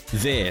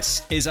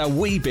This is A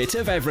Wee Bit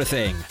of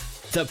Everything,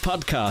 the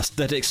podcast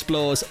that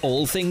explores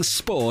all things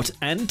sport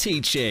and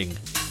teaching.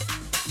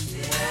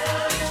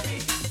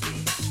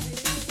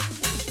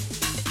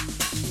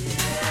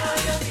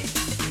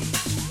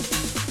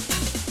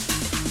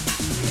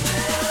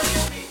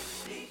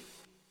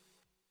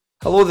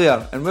 Hello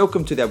there, and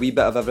welcome to the A Wee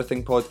Bit of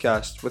Everything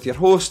podcast with your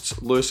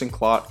hosts, Lewis and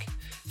Clark.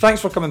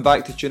 Thanks for coming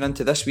back to tune in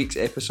to this week's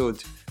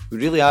episode. We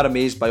really are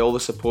amazed by all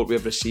the support we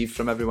have received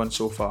from everyone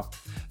so far.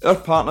 Our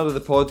partner of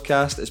the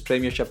podcast is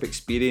Premiership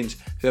Experience,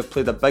 who have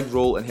played a big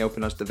role in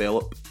helping us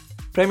develop.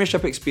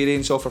 Premiership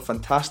Experience offer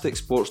fantastic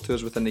sports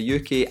tours within the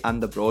UK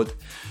and abroad,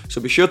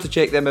 so be sure to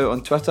check them out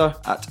on Twitter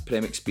at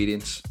Prem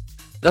Experience.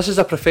 This is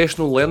a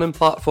professional learning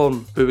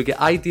platform where we get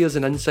ideas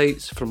and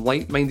insights from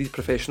like-minded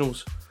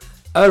professionals.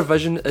 Our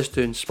vision is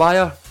to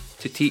inspire,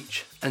 to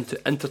teach and to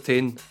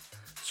entertain.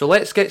 So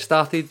let's get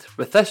started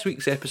with this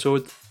week's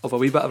episode of A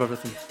Wee Bit of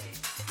Everything.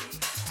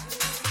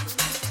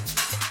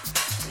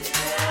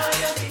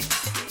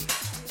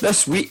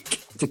 This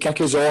week, to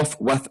kick us off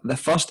with the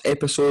first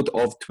episode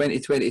of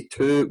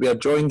 2022, we are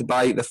joined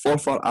by the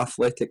Forfar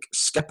Athletic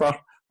skipper,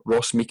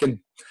 Ross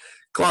Meechan.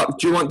 Clark,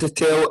 do you want to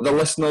tell the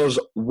listeners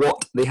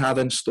what they have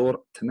in store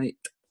tonight?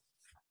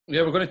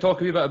 Yeah, we're going to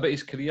talk a wee bit about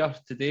his career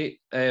to date.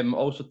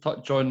 Also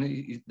touch on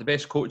the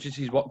best coaches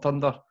he's worked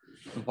under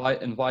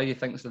and why he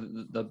thinks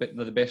they're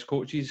the best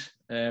coaches.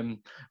 We'll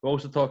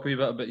also talk a wee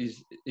bit about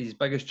his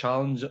biggest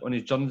challenge on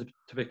his journey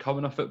to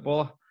becoming a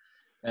footballer.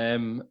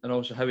 And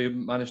also how he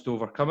managed to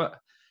overcome it.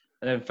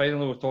 And then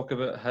finally we'll talk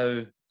about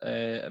how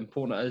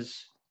important it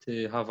is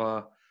to have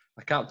a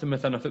captain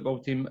within a football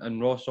team,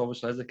 and Ross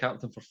obviously is the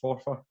captain for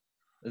Forfar,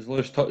 as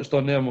Lewis touched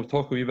on there, and we'll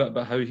talk a wee bit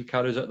about how he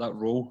carries out that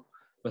role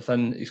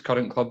within his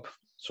current club.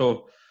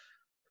 So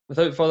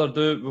without further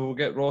ado, we will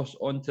get Ross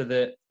onto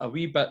the A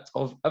Wee Bit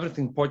of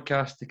Everything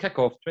podcast to kick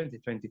off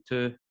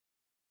 2022.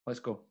 Let's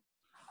go.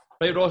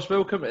 Right, Ross,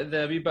 welcome to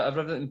the A Wee Bit of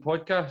Everything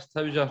podcast.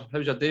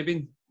 How's your day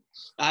been?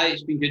 Aye,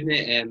 it's been good,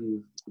 mate.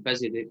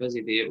 Busy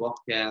day at work.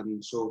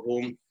 So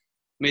home,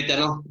 made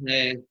dinner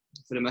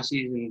for the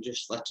missus and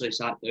just literally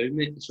sat down,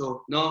 mate.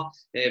 So no,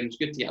 it's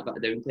good to get a bit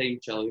of downtime,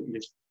 chill out and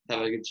just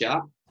have a good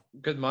chat.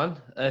 Good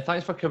man.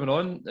 Thanks for coming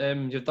on.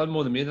 You've done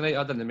more than me tonight.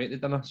 I didn't make the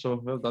dinner, so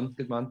well done.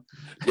 Good man.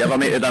 You ever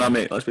make the dinner,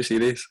 mate? Let's be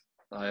serious.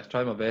 I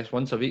try my best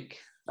once a week.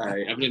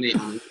 Aye, every night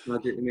I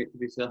do it, mate, to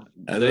be fair.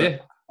 Do you?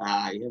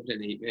 Aye,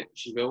 every night, mate.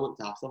 She's well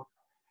looked after.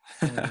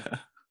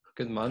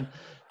 Good man.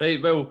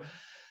 Right, well,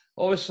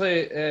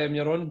 obviously,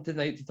 you're on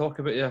tonight to talk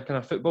about your kind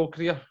of football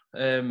career.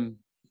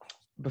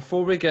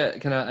 Before we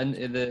get kind of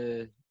into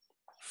the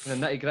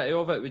kind of nitty gritty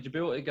of it, would you be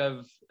able to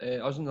give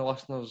us and the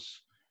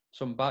listeners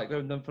some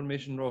background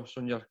information, Ross,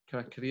 on your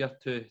kind of career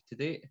to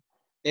date?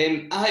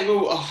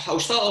 I'll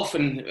start off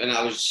when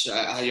I was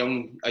a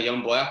young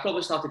boy. I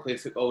probably started playing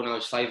football when I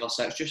was 5 or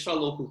 6, just for a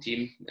local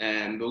team,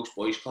 Wills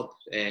Boys Club,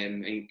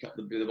 and they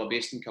were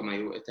based in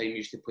Carmyle at the time.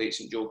 Used to play at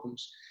St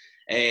Joachim's.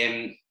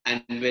 And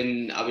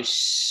when I was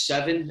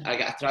 7, I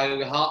got a trial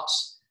with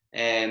Hearts,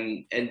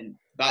 and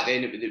back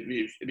then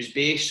it was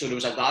based, so there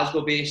was a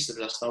Glasgow base,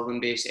 there was a Stirling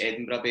base,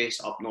 Edinburgh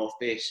base, up north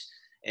base,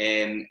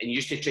 and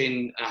used to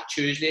train on a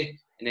Tuesday,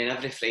 and then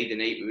every Friday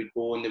night we would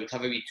go and they would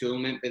have a wee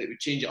tournament, but they would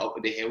change it up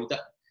when they held it.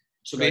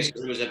 So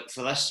basically,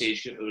 for this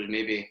age group, there was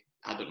maybe,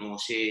 I don't know,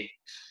 say,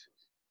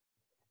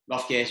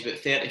 rough guess, about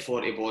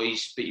 30-40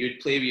 boys, but you'd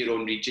play with your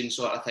own region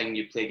sort of thing,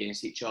 you'd play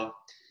against each other,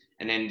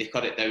 and then they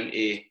cut it down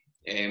to,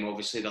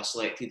 obviously they're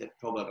selected at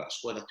probably about a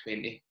squad of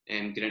 20,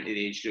 get into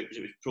the age groups.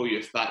 It was pro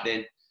youth back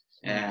then,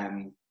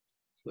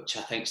 which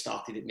I think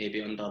started at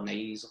maybe under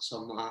 9s or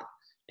something like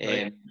that.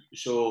 Right.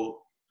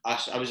 So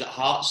I was at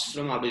Hearts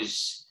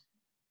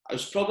I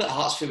was probably at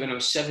Hearts when I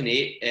was 7,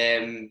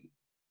 8,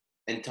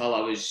 until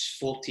I was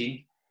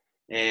 14,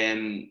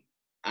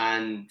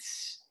 and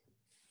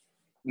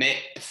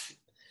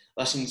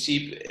listen,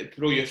 see,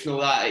 pro youth and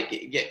all that,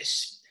 it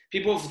gets,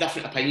 people have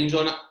different opinions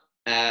on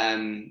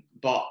it,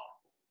 but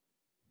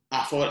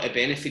I thought it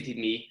benefited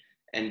me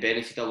and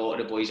benefited a lot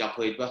of the boys I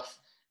played with.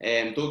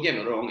 Don't get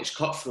me wrong, it's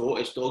cutthroat,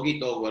 it's dog eat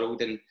dog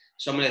world, and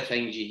some of the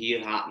things you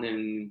hear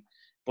happening,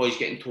 boys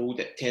getting told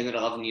at 10 or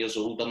 11 years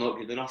old they're not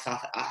good enough.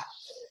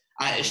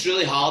 It's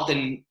really hard,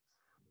 and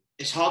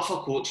it's hard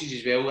for coaches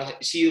as well.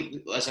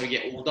 See, as I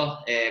get older,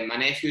 my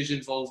nephew's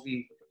involved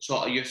in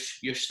sort of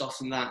youth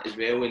stuff and that as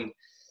well, and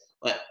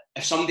like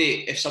if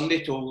somebody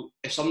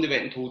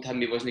went and told him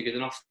he wasn't good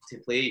enough to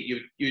play,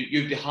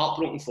 you'd be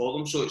heartbroken for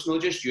them. So it's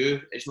not just you,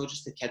 it's not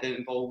just the kid that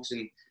involves,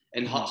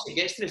 and Hearts, it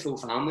gets to the full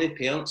family,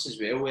 parents as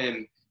well.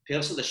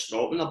 Parents are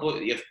distraught when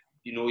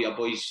your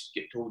boys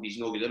get told he's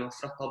not good enough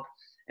for a club.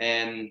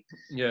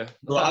 Yeah,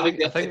 so I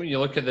think when you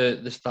look at the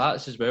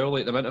stats as well,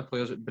 like the amount of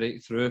players that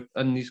break through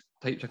in these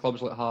types of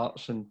clubs like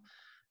Hearts, and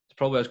it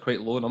probably has quite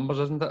low numbers,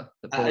 isn't it?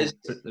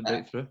 That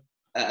break through.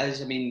 It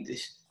is. I mean,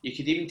 you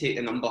could even take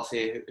the number for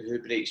who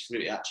breaks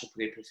through to actually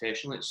play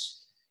professional.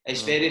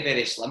 It's very,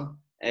 very slim.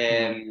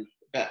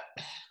 But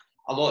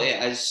a lot of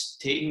it is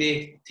taking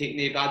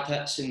the bad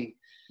hits and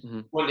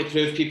want to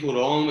prove people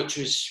wrong, which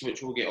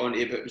we'll get on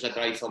to, but it was a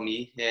drive for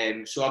me.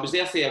 So I was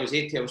there I was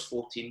 8 till I was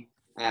 14.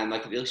 I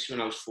got released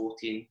when I was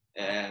 14.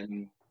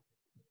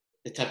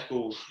 The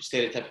typical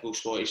stereotypical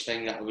Scottish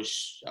thing that I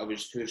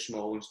was too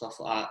small and stuff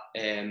like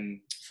that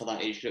for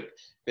that age group.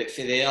 But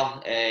for there,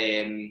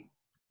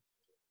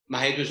 my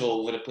head was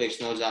all over the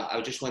place, and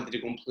I just wanted to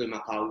go and play with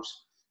my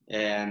pals.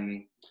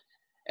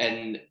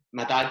 And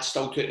my dad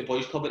still took the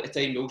boys' club at the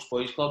time, Wolves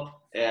Boys Club.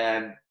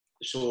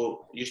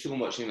 So I used to go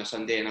and watch him on a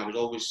Sunday, and I was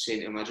always saying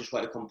to him, I just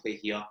want to come play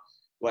here, I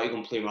want to go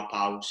and play with my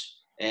pals.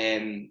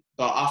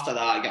 But after that,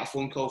 I got a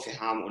phone call from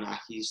Hamilton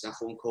Accies and a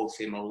phone call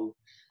from Mull.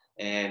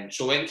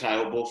 So I went and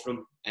trialled both of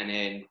them, and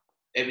then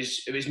it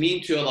was me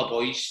and two other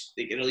boys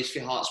that got released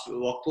for Hearts, but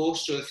we were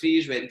close. So the three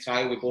of us went and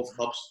trialled with both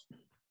clubs,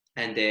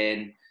 and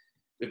then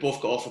we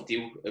both got offered a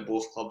deal at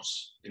both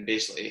clubs. And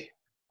basically,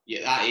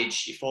 at that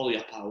age, you follow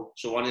your pal.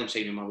 So one of them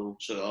signed with Mull,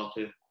 so the other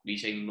two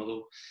re-signed with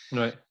Mull.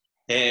 Right.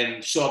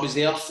 So I was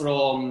there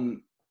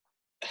from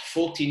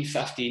 14,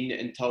 15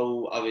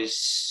 until I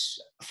was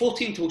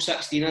 14 till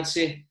 16, I'd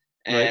say.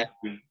 Right.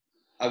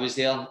 I was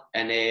there,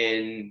 and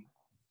then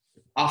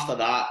after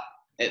that,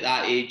 at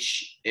that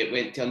age, it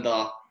went to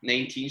under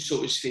 19, so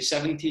it was for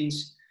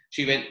 17s.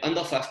 So you went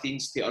under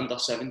 15s to under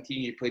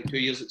 17. You played 2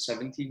 years at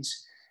 17s,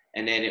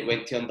 and then it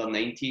went to under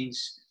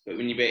 19s. But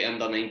when you went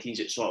to under 19s,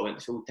 it sort of went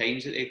to full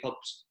times at the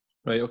clubs.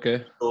 Right,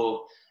 okay.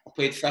 So I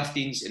played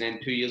 15s and then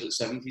 2 years at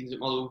 17s at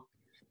Motherwell.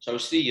 So I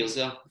was 3 years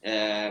there,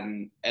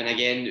 and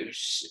again it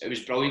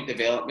was brilliant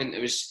development.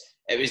 It was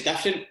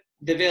different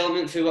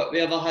development for what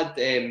we ever had.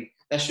 This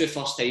was the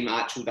first time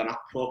I actually done a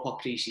proper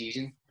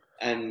pre-season,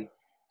 and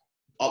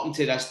up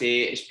until this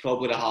day, it's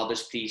probably the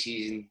hardest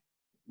pre-season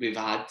we've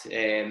had.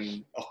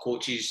 Our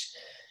coaches,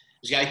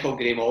 there's a guy called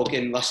Graham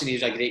Morgan. Listen, he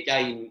was a great guy,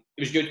 and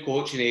he was a good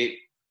coach, and he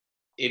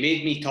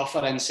made me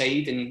tougher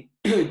inside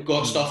and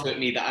got stuff out of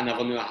me that I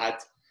never knew I had.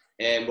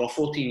 We were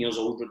 14 years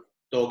old, with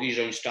doggies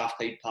around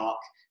Strathclyde Park,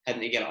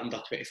 hadn't to get it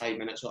under 25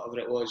 minutes, whatever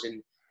it was,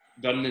 and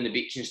running in the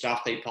beach in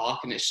Strathclyde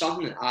Park, and it's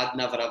something that I'd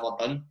never ever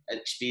done,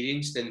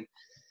 experienced, and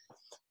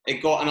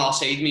it got another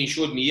side of me and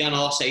showed me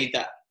another side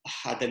that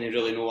I didn't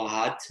really know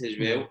I had as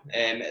well.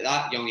 At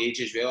that young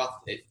age as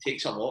well, it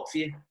takes a lot for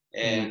you.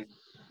 And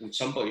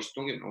some boys,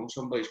 don't get me wrong,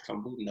 some boys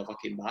crumbled and never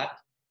came back.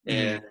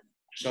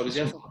 So I was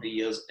there for 3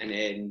 years, and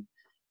then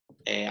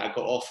I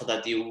got offered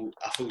a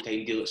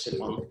full-time deal at St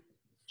Mirren.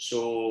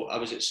 So I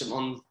was at St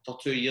Mirren for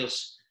 2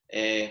 years,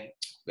 where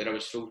I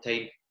was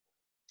full-time.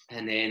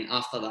 And then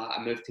after that,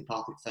 I moved to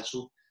Partick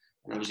Thistle,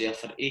 and I was there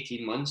for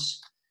 18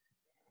 months.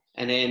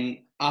 And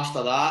then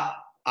after that,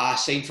 I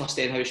signed for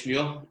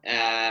Stenhousemuir.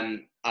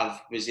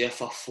 I was there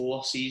for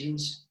 4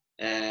 seasons.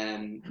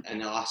 And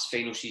the last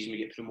final season we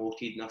get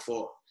promoted, and I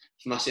thought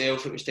for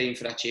myself it was time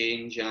for a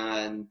change.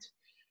 And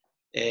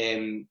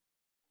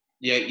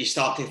you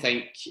start to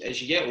think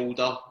as you get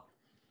older,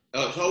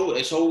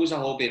 it's always a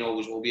hobby and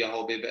always will be a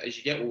hobby, but as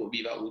you get a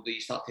wee bit older, you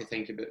start to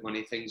think about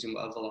money things and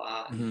whatever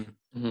like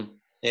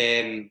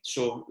that.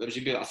 So it was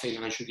a bit of a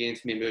financial gain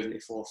for me moving to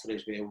Forfar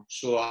as well.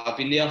 So I've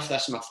been there,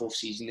 this is my 4th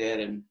season there,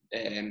 and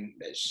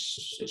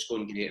it's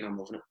going great and I'm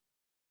loving it.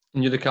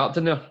 And you're the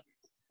captain there?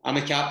 I'm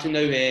a captain now.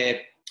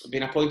 I've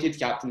been appointed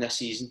captain this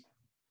season.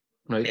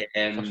 Right.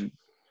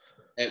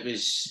 It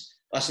was,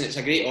 listen, it's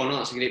a great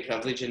honour, it's a great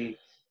privilege, and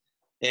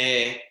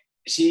it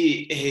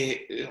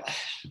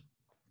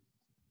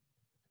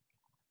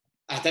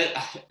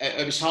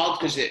was hard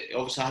because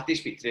obviously I had to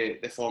speak to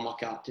the former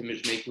captain,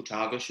 which was Michael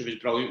Travis, who was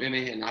brilliant with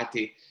me, and I had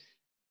to,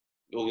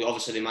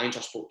 obviously the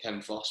manager spoke to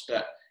him first,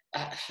 but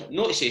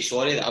not to say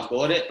sorry that I've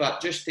got it,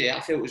 but just I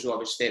felt as though I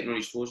was stepping on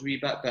his toes a wee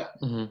bit, but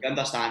you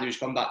understand he was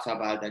coming back from a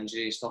bad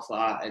injury and stuff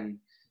like that, and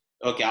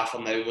our gaffer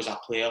now was a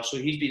player, so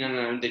he's been in and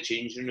around the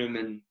changing room,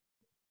 and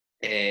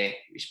he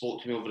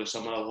spoke to me over the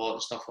summer a lot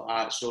and stuff like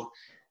that. So,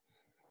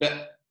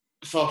 but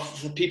for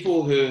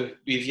people who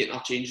we've get in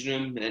our changing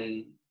room,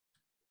 and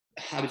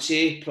I would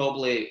say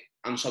probably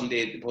I'm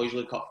somebody the boys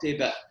look up to,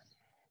 but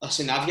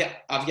listen, I've got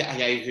a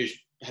guy who's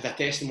had a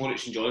testimony at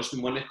St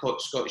Johnstone, won the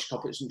Scottish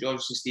Cup at St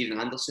Johnstone, Stephen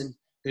Anderson,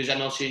 who's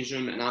in our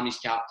changing room, and I'm his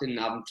captain, and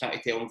I'm trying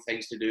to tell him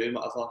things to do and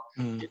whatever.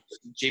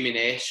 Jamie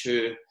Ness,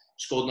 who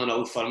scored in an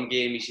Old Firm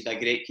game, he's had a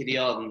great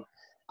career, and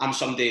I'm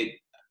somebody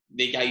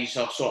the guys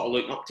are sort of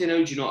looking up to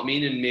now, do you know what I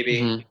mean? And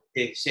maybe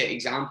to set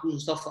examples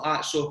and stuff like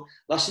that. So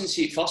listen,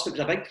 see, at first it was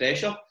a big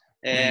pressure,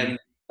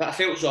 but I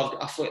feel as though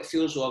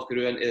I've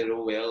grew into the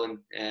role well,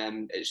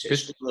 and it's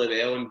going really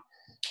well, and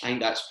I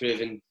think that's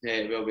proven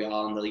where we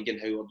are in the league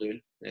and how we're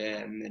doing.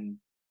 And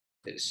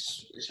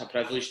it's a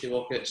privilege to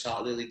walk out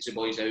Saturday, leads the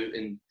boys out,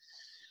 and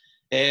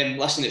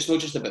listen, it's not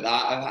just about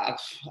that.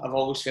 I've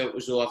always felt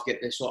as though I've got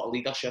this sort of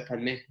leadership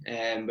in me,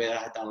 whether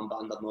I had that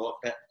band or not.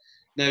 But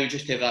now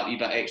just to have that wee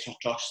bit extra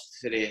trust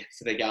for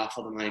the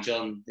gaffer, the manager,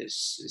 and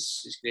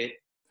it's great.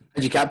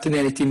 Had you captained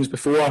any teams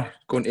before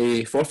going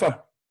to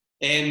Forfar?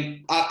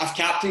 I've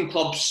captained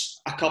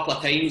clubs a couple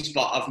of times,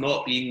 but I've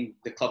not been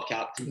the club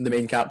captain. The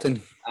main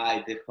captain?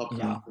 Aye, the club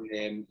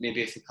captain.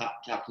 Maybe if the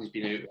captain's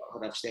been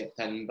out, I've stepped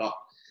in. But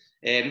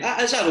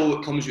as a role,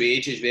 it comes with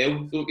age as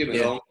well. Don't get me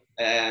wrong.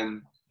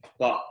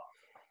 But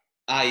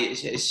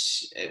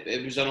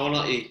it was an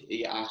honour to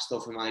get asked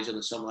off a manager in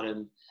the summer,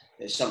 and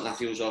it's something I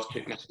feel as I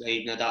took my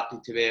stride and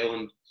adapted to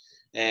well,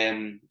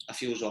 and I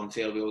feel as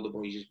unfair with all the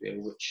boys as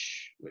well,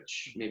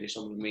 which maybe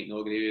someone might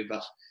not agree with,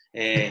 but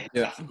I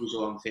feel as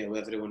unfair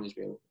with everyone as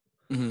well.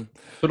 There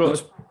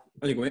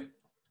you go, mate.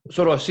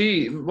 So Ross,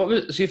 see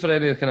for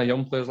any kind of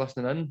young players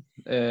listening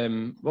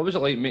in, what was it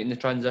like making the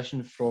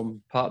transition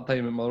from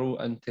part-time at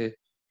Murrow into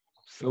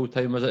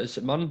full-time? Was it at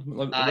St Mirren?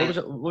 What was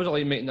it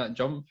like making that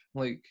jump?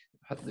 Like,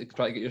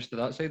 try to get used to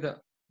that side of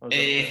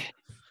it?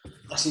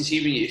 Listen,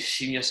 see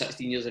when you're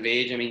 16 years of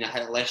age, I mean, I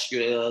had less you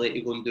really like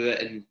to go and do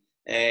it, and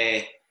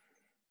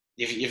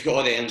you've got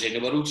all the energy in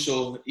the world,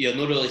 so you're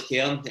not really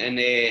caring, and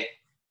it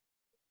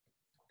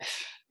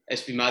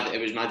was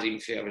my dream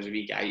for I was a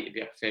wee guy to be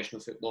a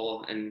professional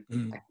footballer, and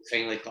I could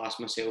finally class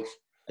myself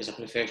as a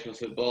professional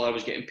footballer. I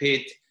was getting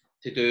paid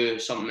to do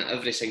something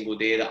every single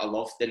day that I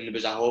loved, and it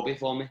was a hobby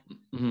for me.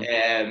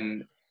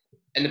 And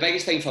the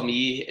biggest thing for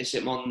me is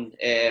that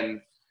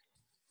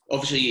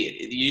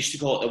obviously they used to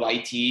call it the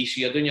YTE, so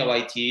you're doing your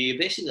YTE,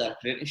 basically an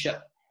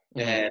apprenticeship,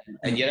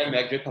 and you're in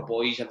with a group of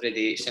boys every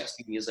day at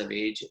 16 years of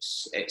age.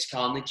 It's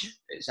carnage,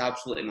 it's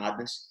absolutely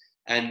madness,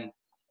 and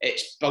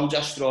it builds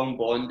a strong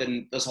bond,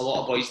 and there's a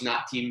lot of boys in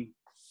that team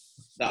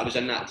that I was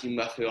in that team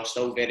with who are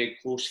still very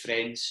close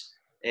friends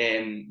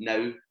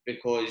now,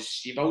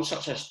 because you build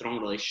such a strong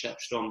relationship,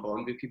 strong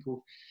bond with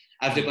people.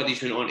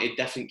 Everybody's went on to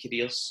different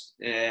careers,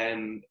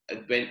 went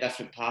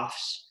different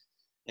paths.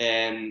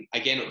 Again,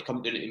 it would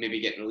come down to maybe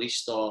getting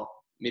released, or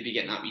maybe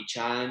getting that wee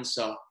chance,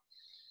 or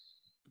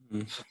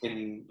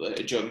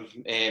John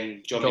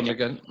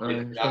McGinn.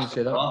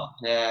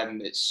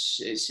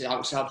 It's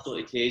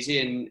absolutely crazy,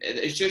 and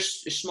it's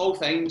just small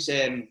things.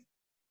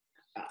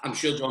 I'm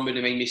sure John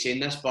wouldn't mind me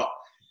saying this, but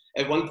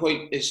at one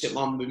point it's at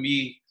Mum, when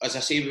we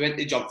went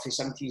to jump from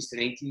 17s to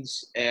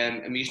 19s,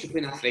 and we used to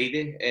play on a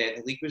Friday.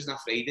 The league was on a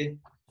Friday,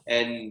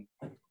 and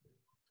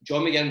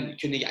John McGinn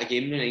couldn't get a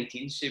game in the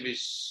 19s.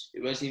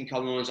 He wasn't even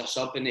coming on as a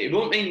sub, and he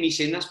won't mind me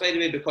saying this, by the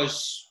way,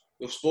 because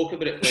we've spoken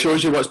about it.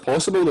 Shows you what's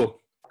possible, though.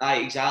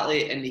 Aye,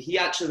 exactly. And he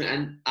actually went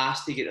in,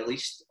 asked to get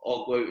released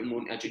or go out and go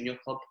into a junior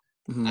club.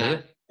 And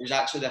it was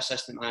actually the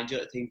assistant manager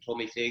at the time,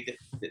 Tommy Craig,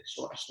 that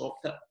sort of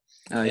stopped it.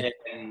 Aye.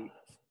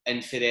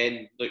 And for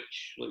then, look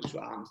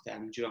what happened to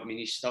him. Do you know what I mean?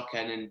 He's stuck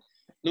in, and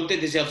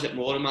nobody deserves it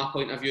more, in my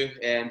point of view.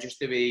 Just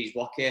the way his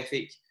work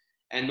ethic,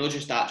 and not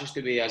just that, just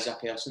the way as a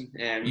person.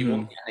 You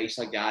want to be a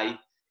nicer guy.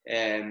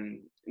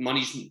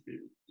 Money's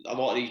a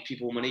lot of these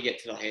people, money get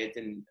to their head,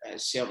 and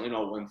it's certainly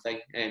not one thing.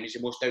 He's the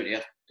most down to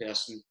earth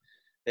person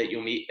that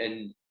you'll meet,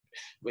 and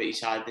what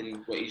he's had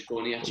and what he's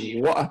going to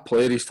achieve. What a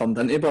player he's turned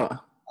into, but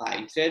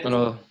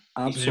incredible.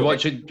 Did you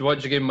watch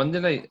the game Monday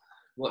night?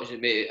 What is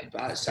it, mate?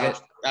 That's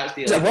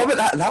the what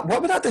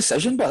about that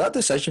decision? But that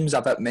decision was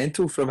a bit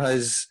mental from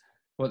his.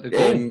 What, the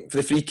goal? For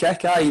the free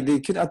kick. I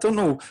don't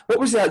know what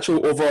was the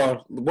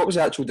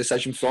actual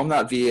decision from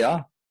that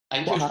VAR. I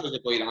think it was because the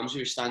boy Ramsey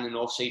was standing in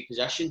offside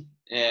position.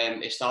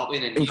 He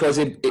started and because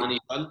he done.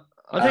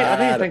 I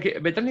didn't think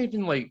it. But didn't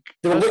even like.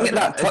 They were looking at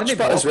that touch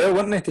foot as well,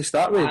 weren't they, to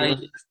start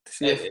with?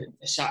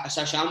 It's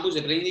a shambles.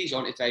 They bring these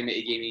on to try and make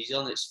the game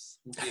easier, and it's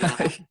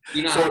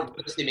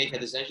to make a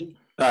decision.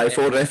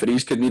 Four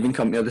referees couldn't even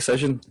come to a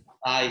decision.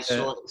 I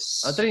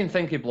didn't even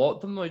think he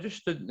blocked him.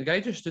 The guy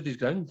just stood his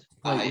ground.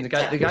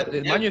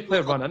 The Man U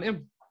player ran into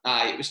him.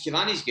 It was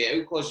Cavani's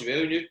get-out clause as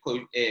well. Knew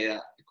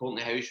Colton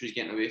House was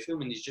getting away from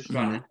him, and he's just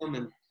ran into him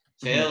and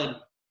fell, and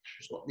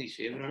it's not in his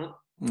favour, isn't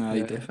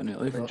it?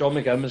 Definitely. John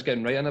McGinn was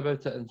getting right in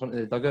about it in front of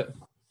the dugout.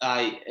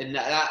 And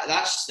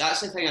that's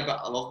the thing I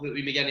love about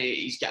McGinn.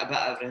 He's got a bit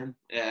of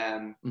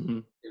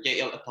everything. He'll get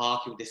you out the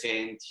park, he'll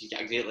defend, he's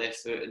got a great left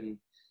foot, and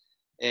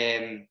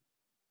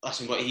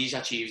listen, what he's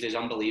achieved is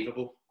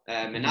unbelievable.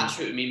 And that's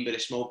what I mean by the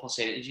small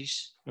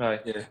percentages.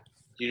 Right. Yeah.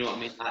 Do you know what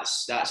I mean?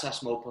 That's a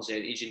small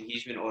percentage, and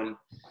he's went on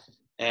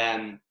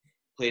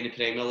playing the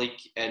Premier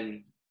League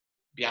and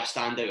be a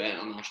standout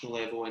at international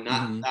level, and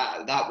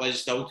that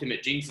was the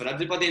ultimate dream for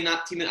everybody in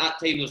that team at that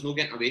time. There's no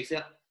getting away from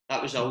it.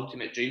 That was the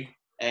ultimate dream,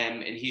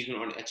 and he's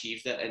went on to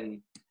achieve it.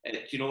 And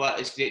you know what?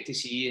 It's great to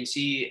see in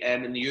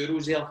the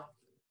Euros there.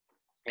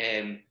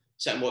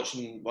 Sitting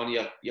watching one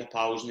of your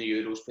pals in the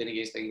Euros playing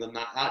against England,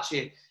 that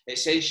actually it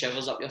sends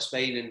shivers up your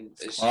spine, and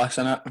it's class,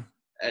 innit?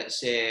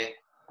 It's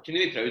can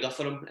you be prouder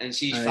for him, and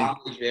see his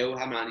family as well,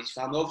 him and his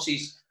family.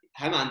 Obviously,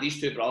 him and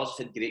these two brothers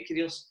have had great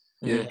careers.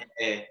 Yeah.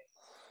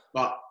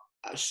 But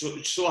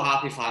so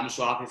happy for him,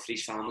 so happy for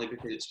his family,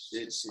 because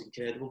it's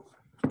incredible.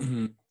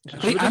 Who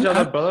did the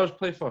other brothers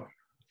play for?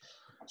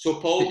 So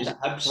Paul's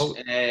at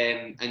Hibs,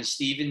 and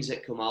Stephen's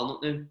at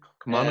Kilmarnock now.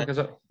 Kilmarnock, is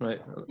it?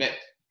 Right. But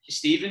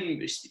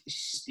Stephen,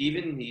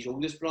 his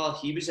oldest brother,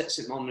 he was at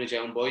St Mirren as a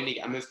young boy, and he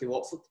got moved to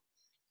Watford.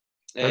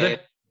 And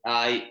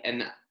I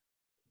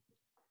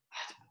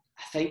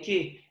think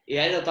he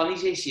either done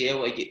his ACL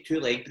or he get 2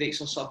 leg breaks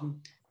or something.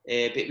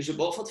 But he was at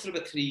Watford for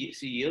about 3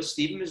 years.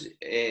 Stephen was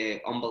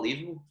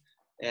unbelievable.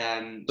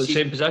 The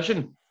same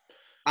position?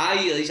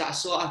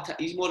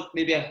 He's more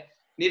maybe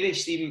maybe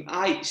Stephen,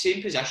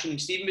 same position.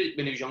 Stephen,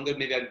 when he was younger,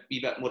 maybe a wee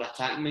bit more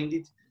attacking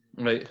minded.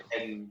 Right.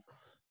 And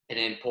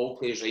then Paul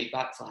plays right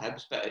back for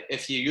Hibs. But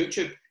if you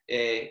YouTube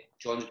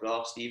John's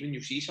brother Stephen,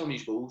 you'll see some of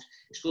his goals.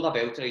 He scored a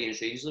belter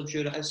against Rangers, I'm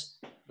sure it is.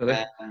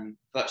 Really?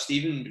 But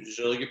Stephen was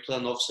a really good player,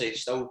 and obviously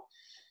still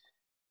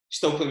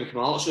playing with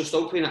Kamal, so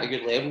still playing at a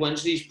good level.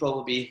 Injuries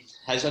probably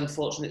his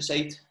unfortunate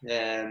side.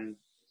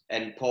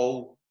 And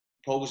Paul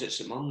was at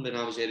St Mirren when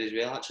I was there as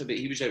well, actually, but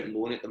he was out on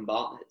loan at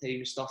Dumbarton at the time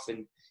and stuff,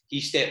 and he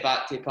stepped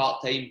back to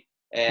part-time,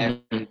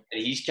 and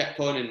he's kicked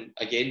on and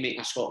again making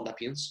a Scotland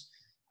appearance.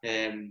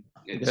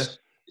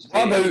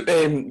 What about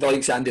the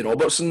likes of Andy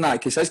Robertson and that?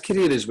 Because his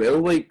career as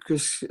well,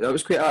 because that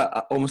was quite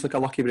almost like a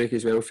lucky break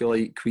as well for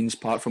like Queen's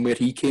Park from where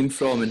he came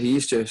from, and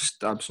he's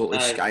just absolutely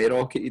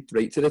skyrocketed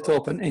right to the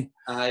top, isn't he?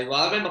 Well,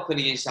 I remember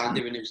playing against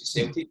Andy when he was at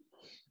Celtic,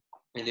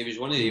 and he was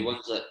one of the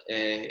ones that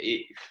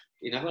it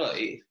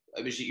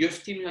was a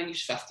youth team. I think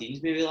he was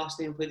 15s maybe last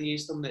time I played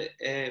against him when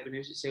he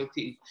was at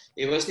Celtic.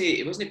 He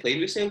wasn't playing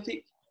with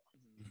Celtic.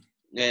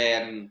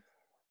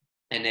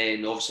 And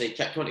then obviously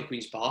kicked on to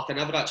Queen's Park. I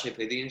never actually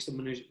played against him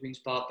when he was at Queen's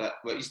Park, but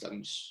what he's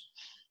done is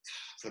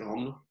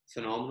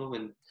phenomenal.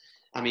 And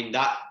I mean,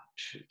 that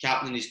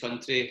captain his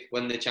country,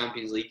 win the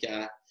Champions League,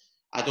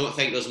 I don't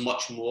think there's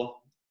much more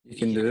you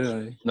can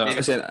do. No,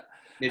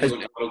 maybe win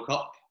the World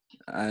Cup.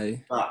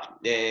 Aye. But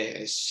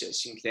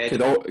it's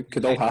incredible.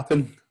 Could all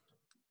happen.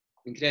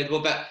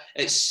 Incredible, but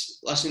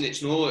it's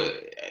no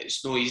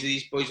easy.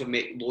 These boys have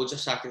made loads of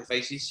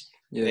sacrifices.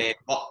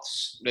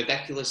 Worked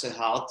ridiculously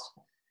hard.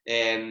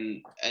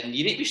 And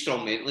you need to be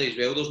strong mentally as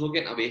well. There's no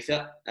getting away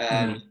from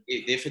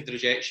it. They've had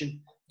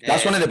rejection.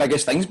 That's one of the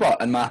biggest things,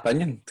 but in my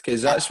opinion,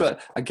 because that's what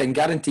I can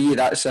guarantee you.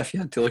 That's if you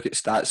had to look at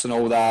stats and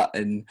all that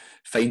and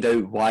find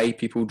out why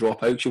people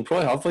drop out. You'll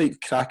probably have like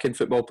cracking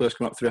football players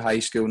coming up through high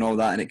school and all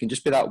that, and it can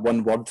just be that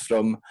one word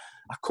from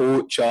a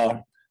coach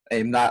or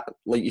that,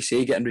 like you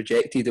say, getting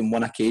rejected on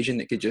one occasion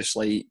that could just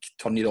like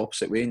turn you the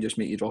opposite way and just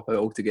make you drop out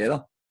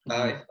altogether.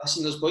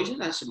 Listen, there's boys in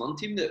that St Mirren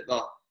team that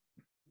were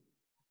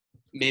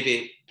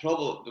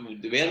probably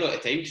they were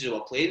at the time because they were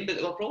playing, but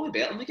they were probably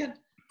better than again.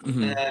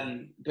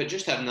 But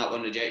just having that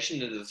one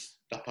rejection of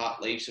their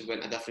part lives have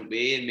went a different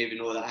way, and maybe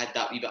know that I had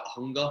that wee bit of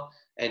hunger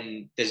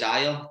and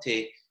desire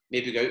to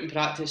maybe go out and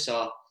practice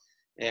or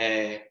do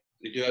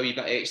a wee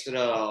bit extra.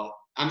 Or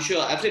I'm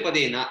sure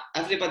everybody in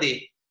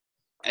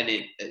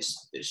it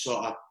it's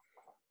sort of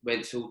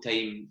went full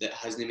time that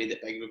hasn't made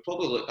it big would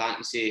probably look back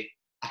and say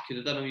I could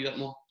have done a wee bit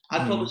more.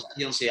 I'd probably sit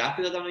here and say I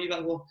could have done a wee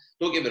bit more.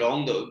 Don't get me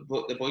wrong,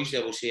 the boys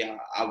there will say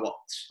I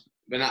worked.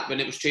 When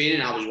it was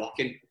training, I was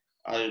working.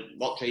 I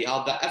worked really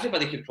hard, but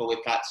everybody could probably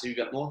practice a wee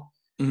bit more.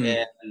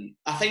 I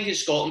think in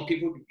Scotland,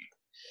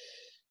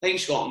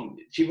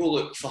 people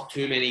look for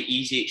too many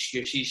easy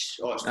excuses.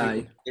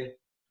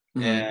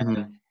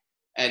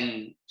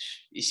 And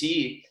you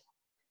see,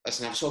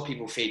 listen, I've saw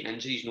people fighting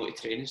injuries, not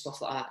to train and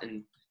stuff like that,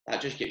 and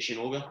that just gets you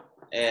nowhere.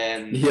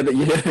 You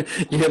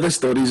hear the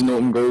stories in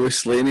open goal with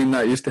Slaney and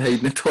that used to hide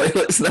in the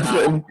toilets and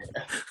everything.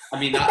 I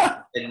mean,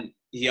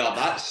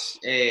 that's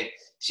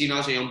see, when I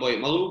was a young boy at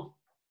Motherwell,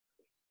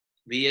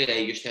 we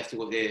used to have to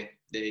go to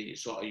the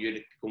sort of go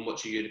and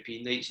watch the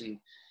European nights and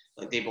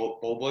like the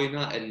ball boy and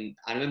that, and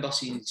I remember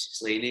seeing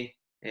Slaney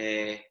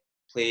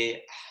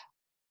play.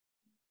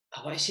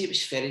 I want to say it was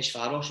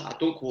Ferencváros. I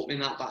don't quote me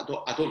on that,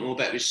 but I don't know.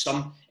 But it was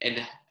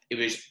and it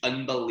was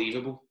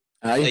unbelievable.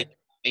 Aye. Like,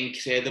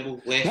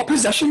 incredible. What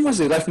position was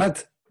he? Left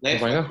mid.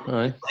 Left winger.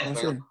 Aye.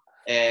 Left winger.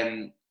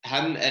 Him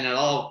and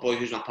another boy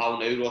who's my pal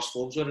now, Ross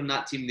Forbes, were in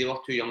that team. They were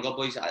two younger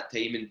boys at that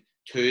time, and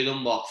two of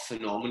them were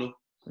phenomenal.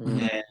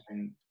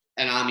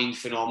 And I mean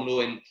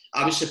phenomenal. And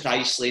I was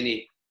surprised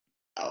Slaney.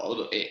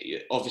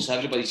 Obviously,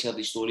 everybody's heard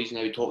these stories and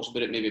how he talks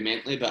about it, maybe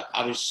mentally, but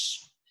I'm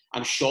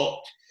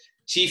shocked.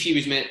 See if he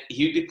would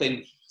be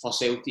playing for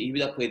Celtic. He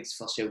would have played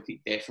for Celtic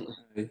definitely.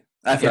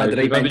 If he had the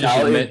right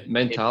mentality.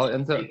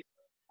 Mentality, isn't it?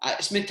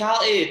 It's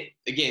mentality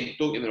again.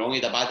 Don't get me wrong. He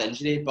had a bad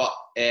injury, but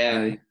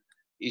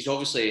he's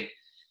obviously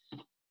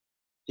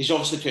he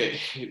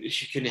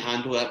couldn't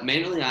handle it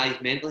mentally.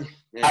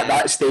 At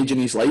that stage in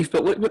his life,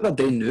 but look what they're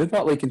doing now.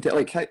 But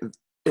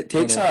it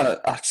takes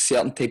a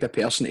certain type of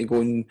person to go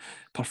and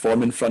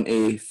perform in front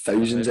of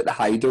thousands at the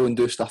Hydro and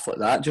do stuff like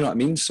that. Do you know what I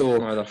mean?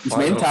 So his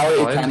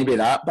mentality can't be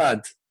that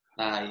bad.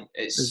 Aye,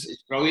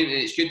 it's brilliant,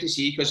 and it's good to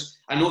see because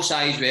I know Si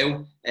as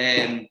well,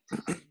 and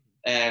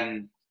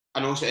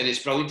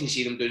it's brilliant to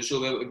see them doing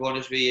so well. To be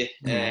honest with you,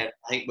 I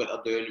think what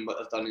they're doing and what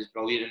they've done is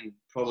brilliant, and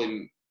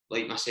probably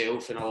like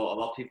myself and a lot of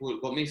other people,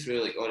 it got me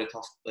through like all the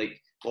tough like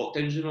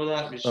lockdowns and all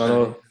that.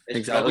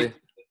 Exactly.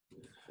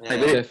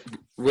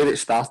 Where it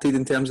started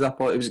in terms of that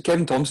part, it was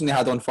Kevin Thompson they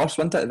had on first,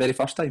 wasn't it, the very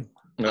first time?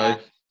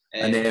 Right.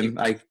 And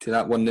to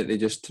that one that they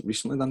just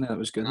recently done there, it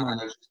was good. Man.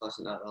 I was just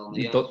listening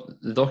to that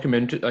the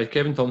documentary,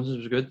 Kevin Thompson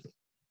was good.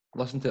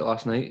 Listened to it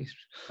last night. He's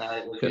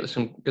got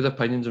some good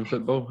opinions on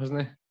football,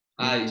 hasn't he?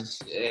 I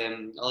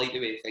like the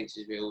way he thinks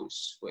as well.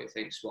 It's what he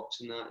thinks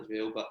works in that as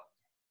well. But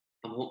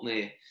I'm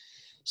hoping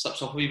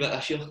slips up a wee bit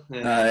this year.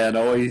 I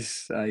know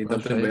they're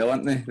doing well,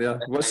 aren't they? There.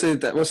 What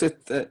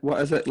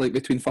is it like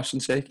between first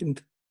and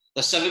second?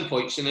 There's 7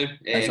 points now.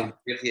 They've got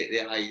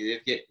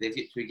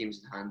 2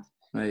 games in hand.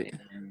 Right.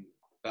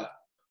 But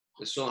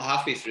it's so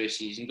halfway through the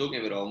season. Don't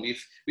get me wrong.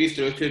 We've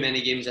drew too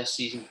many games this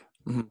season.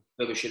 Mm-hmm.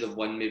 That we should have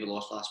won, maybe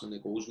lost last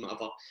minute goals and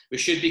whatever. We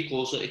should be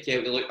closer to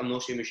Kelty. Like, I'm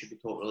not saying we should be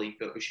top of the league,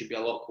 but we should be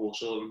a lot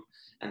closer to them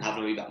and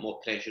having a wee bit more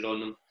pressure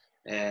on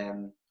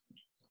them.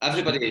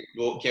 Everybody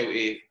wrote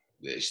Kelty at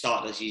the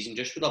start of the season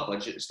just with our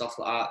budget and stuff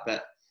like that.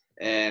 But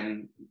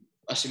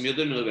listen, we're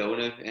doing really well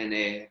now, and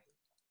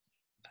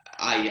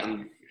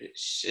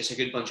it's a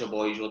good bunch of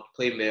boys. We're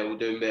playing well,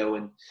 doing well,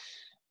 and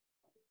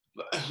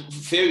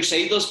for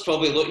outsiders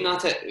probably looking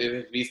at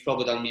it, we've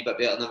probably done a wee bit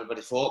better than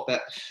everybody thought.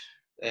 But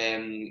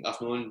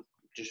I've known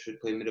just for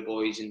playing with the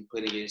boys and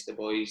playing against the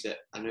boys that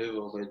I know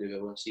we're going to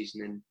do well this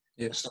season, and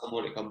there's still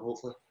more to come,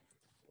 hopefully.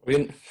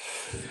 Brilliant.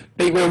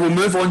 Right, well, we'll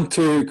move on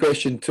to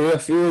question 2. I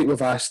feel like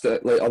we've asked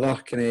like other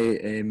kind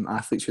of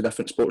athletes with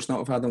different sports now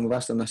have had them. We've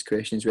asked them this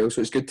question as well,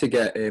 so it's good to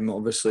get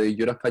obviously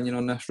your opinion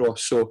on this,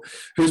 Ross. So,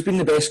 who's been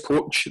the best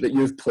coach that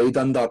you've played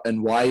under,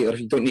 and why? Or if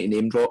you don't need to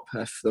name drop,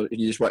 if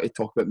you just want to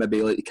talk about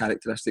maybe like the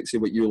characteristics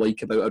of what you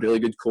like about a really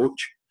good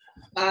coach.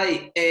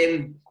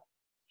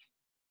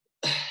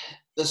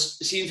 There's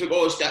seeing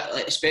football,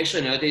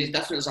 especially nowadays,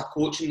 different as a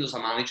coach and there's a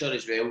manager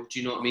as well. Do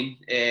you know what I mean?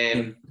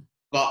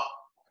 But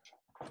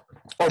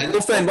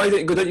both then. Why don't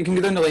you go down? You can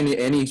go down the line at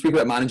any. Speak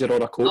about a manager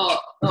or a coach.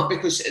 No,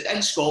 because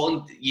in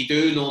Scotland you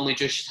do normally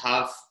just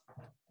have.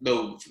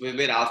 Well,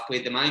 where I've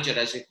played, the manager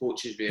is a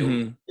coach as well.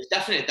 Mm-hmm. It's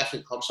different at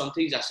different clubs.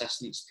 Sometimes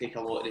assistants take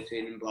a lot of the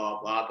training, blah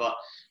blah. But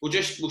we'll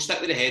stick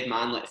with the head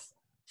man, like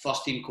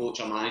first team coach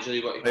or manager.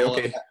 You got to call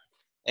it.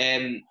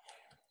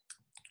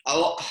 A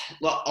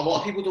lot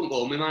of people don't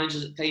go on with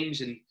managers at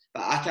times,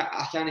 but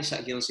I can't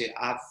sit here and say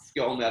I've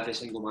got on with every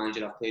single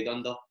manager I've played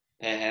under,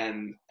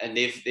 and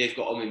they've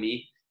got on with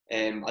me.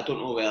 I don't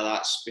know whether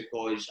that's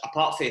because,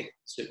 apart from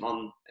St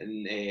Mirren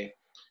and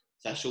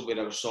Thistle, where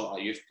I was sort of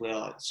a youth player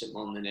at St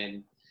Mirren,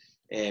 and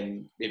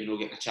then maybe not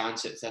getting a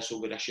chance at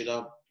Thistle where I should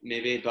have,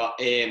 maybe. But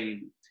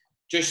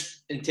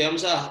just in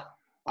terms of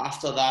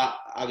after that,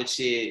 I would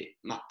say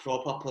my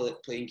proper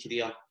playing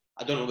career,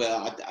 I don't know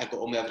whether I got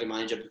on with every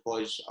manager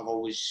because I've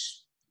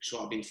always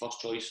sort of been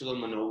first choice for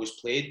them and always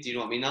played. Do you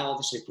know what I mean? That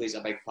obviously plays a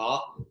big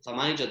part. If a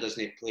manager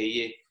doesn't play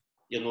you,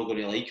 you're not going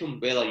to like him.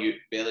 Whether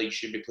you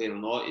should be playing or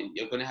not,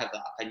 you're going to have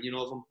that opinion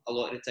of him a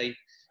lot of the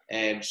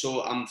time.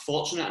 So I'm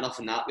fortunate enough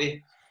in that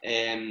way.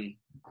 And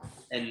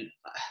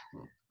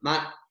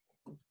Matt,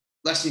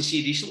 listen,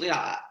 see, recently,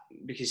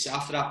 because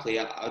after I play,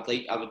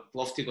 I would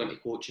love to go into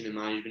coaching and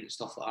management and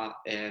stuff like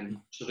that.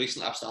 So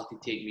recently I've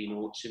started taking me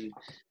notes and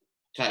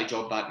try to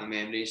jog back my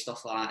memory and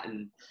stuff like that,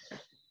 and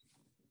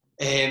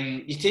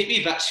you take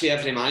wee bits for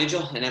every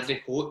manager and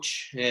every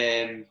coach.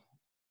 You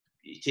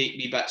take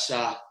wee bits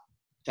of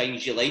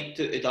things you like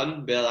to have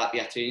done, whether that be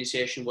a training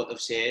session, what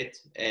they've said.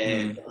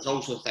 There's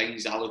also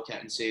things I look at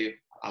and say,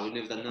 I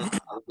wouldn't have done that,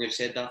 I wouldn't have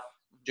said that.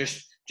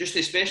 Just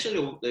especially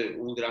the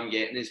older I'm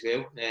getting as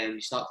well, you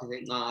start to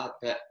think like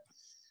that.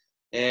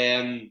 But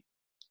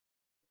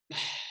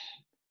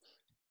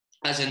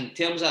as in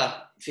terms of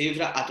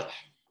favourite,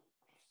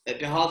 it'd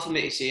be hard for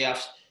me to say.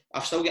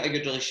 I've still got a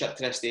good relationship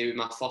to this day with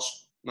my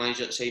first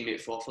manager that signed me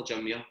at Forfar,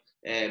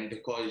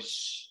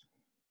 because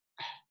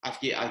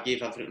I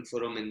gave everything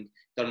for him and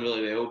done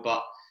really well.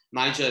 But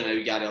manager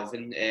now, Gary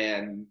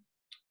Irvine,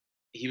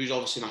 he was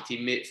obviously my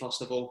teammate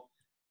first of all,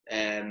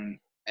 and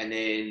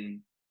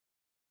then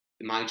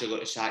the manager got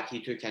the sack. He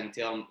took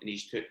into him and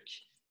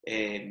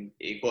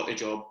he got the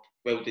job,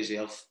 well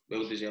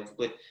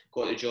deservedly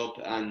got the job.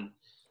 And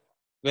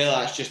well,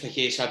 that's just a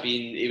case of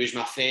he was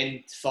my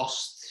friend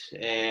first.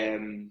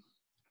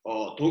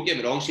 Or don't get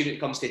me wrong, see when it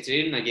comes to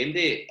training a game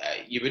day,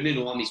 you wouldn't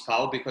know I'm his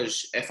pal,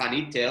 because if I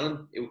need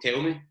telling, he'll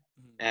tell me.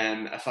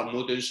 If I'm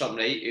not doing something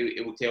right,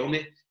 he'll tell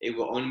me. He'll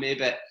go on me.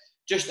 But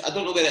just, I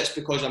don't know whether it's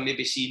because I'm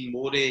maybe seeing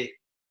more,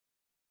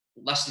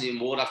 listening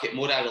more. I've got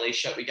more of a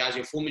relationship with guys.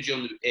 He'll phone me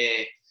during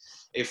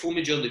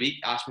the week,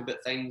 ask me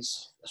about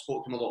things. I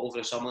spoke to him a lot over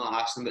the summer.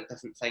 I asked him about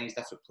different things,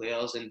 different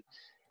players, and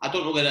I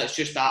don't know whether it's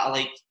just that I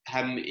like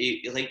him.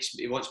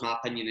 He wants my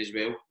opinion as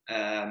well.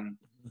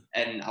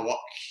 And I work.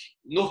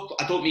 No,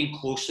 I don't mean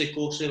closely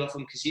with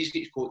him, because he's got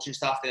his coaching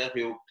staff there who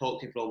he'll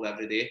talk to probably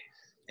every day.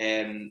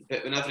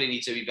 But whenever he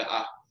needs a wee bit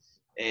of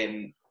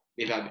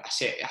maybe a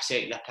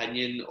second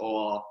opinion,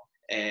 or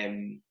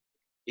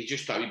he's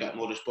just got a wee bit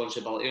more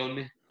responsibility on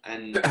me.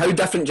 And how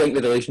different do you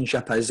think the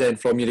relationship is then,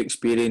 from your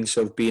experience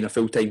of being a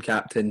full-time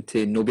captain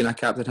to not being a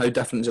captain? How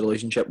different is the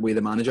relationship with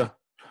the manager?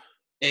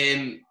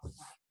 I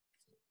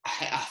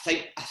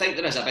think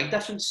there is a big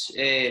difference,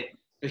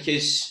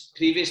 because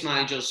previous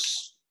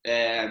managers,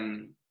 I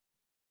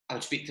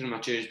would speak to them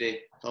on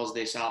Tuesday,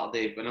 Thursday,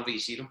 Saturday, whenever you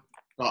see them.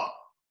 But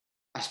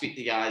I speak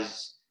to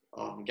guys,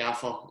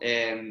 Gaffer,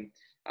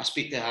 I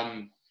speak to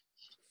him,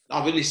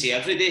 I wouldn't say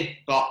every day,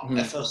 but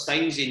if there's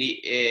things you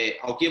need,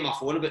 I'll give him a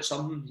phone about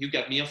something, he'll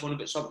give me a phone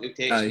about something,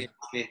 he'll text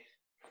me.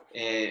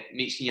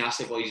 Meechan, you ask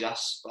the boys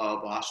this, blah,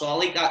 blah, blah. So I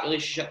like that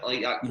relationship, I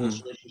like that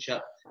close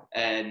relationship.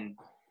 And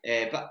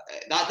but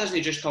that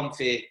doesn't just come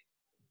from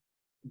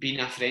being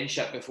a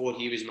friendship before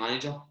he was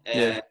manager.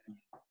 That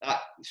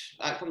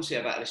comes with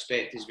a bit of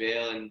respect as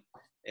well,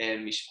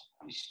 and he's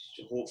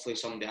hopefully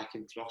somebody I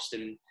can trust,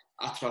 and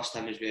I trust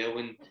him as well.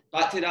 And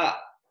back to that,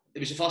 it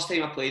was the first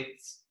time I played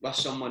with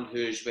someone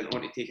who's went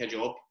on to take a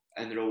job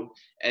in the role,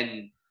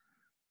 and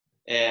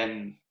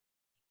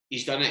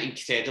he's done it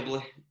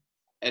incredibly.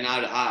 And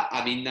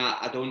I mean that.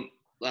 I don't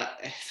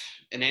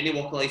in any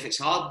walk of life it's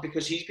hard,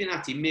 because he's been a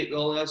teammate with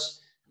all of us.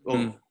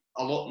 Well,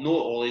 a lot, not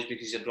all of us,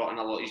 because they've brought in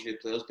a lot of these new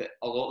players, but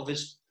a lot of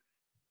us.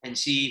 And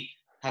see,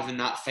 having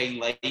that fine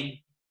line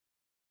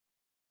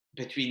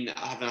between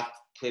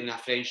playing a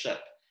friendship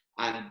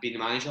and being a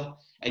manager,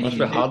 and must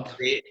be hard.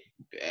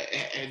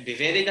 It'd be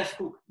very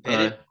difficult.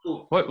 Very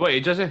difficult. What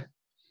age is he?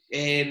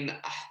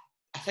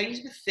 I think he's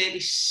about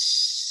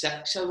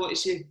 36. I want to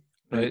say.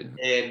 Right.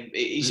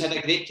 He's had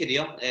a great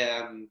career.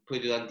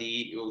 Played with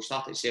Dundee. Well,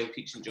 started at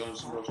Celtic, St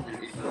John's,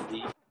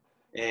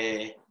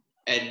 Dundee.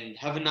 And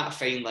having that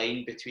fine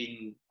line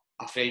between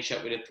a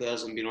friendship with the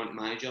players and being on to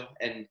manager,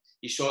 and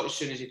you saw it as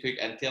soon as he took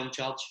interim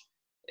charge,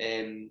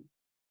 and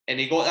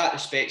he got that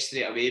respect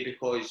straight away,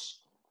 because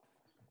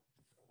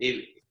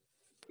he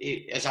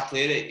as a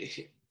player,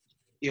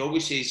 he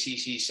always says he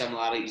sees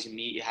similarities in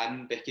me to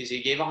him, because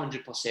he gave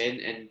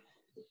 100% and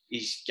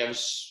he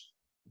gives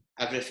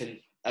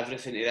everything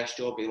to this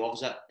job. He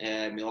loves it.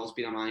 He loves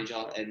being a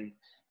manager, and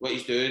what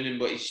he's doing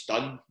and what he's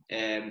done,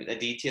 the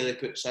detail he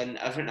puts in,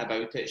 everything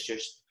about it. It's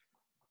just,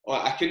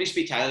 I couldn't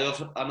speak highly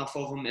enough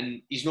of him.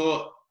 And he's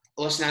not,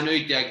 listen, I know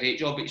he did a great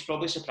job, but he's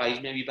probably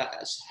surprised me a wee bit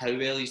as how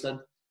well he's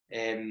done.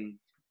 And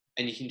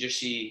you can just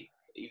see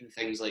even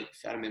things like,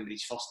 I remember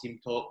his first team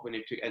talk when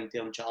he took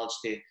interim charge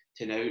to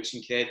now, it's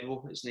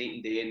incredible. It's night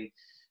and day, and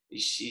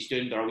he's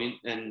doing brilliant.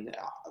 And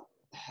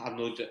I've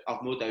no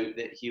doubt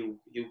that he'll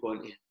go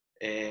on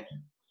to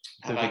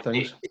have a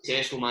great,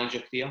 successful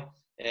manager career.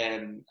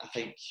 I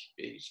think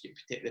he's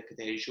got the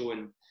potential,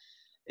 and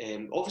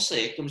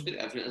obviously it comes down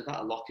to everything. There's a bit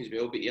of luck as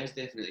well, but he has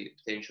definitely got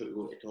potential to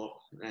go to the top.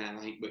 I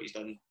think what he's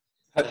done.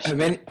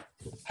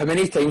 How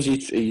many times are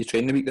you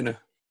training a week now?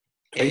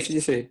 Twice, did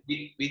you say?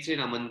 We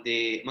train on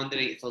Monday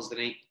night,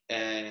 Thursday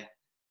night,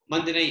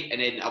 Monday night,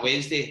 and then a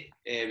Wednesday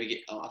we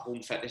get a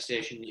home fitness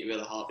session. You wear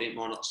the heart rate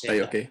monitor set.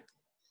 Right, okay.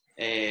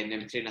 And then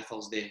we train a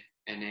Thursday,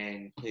 and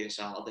then play a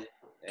Saturday.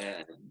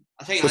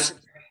 I think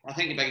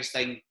the biggest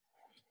thing,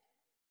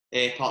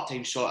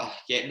 part-time, sort of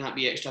getting that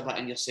wee extra bit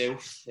in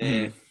yourself,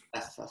 if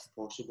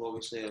possible.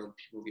 Obviously,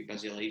 people get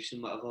busy lives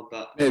and whatever.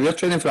 But we're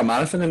training for a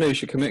marathon now. You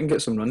should come out and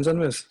get some runs in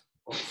with us.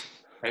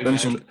 Run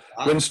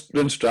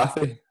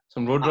Strathie.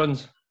 Some road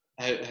runs.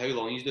 How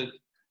long are you doing?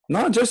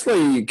 No, just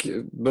like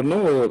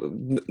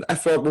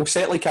we'll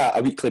set like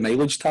a weekly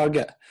mileage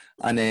target,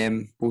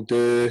 and we'll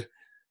do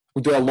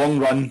a long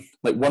run,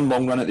 like one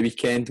long run at the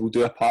weekend. We'll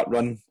do a part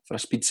run for a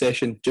speed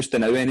session, just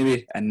now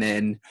anyway, and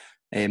then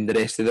the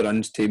rest of the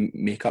runs to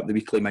make up the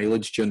weekly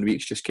mileage during the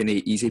week's just kind of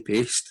easy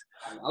paced.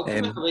 I'll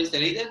come in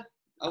Wednesday night then.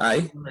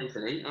 Aye.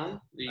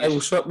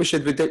 We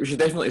should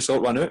definitely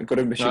sort one out. We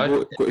should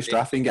go to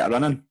Strathie and get a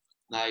run in.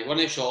 Aye, one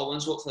of the short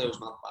ones. Hopefully, was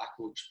my back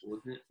will explode.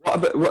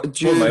 What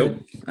do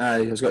you? Aye,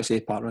 I was going to say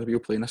part run. We'll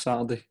play on a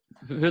Saturday.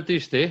 Where do you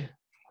stay?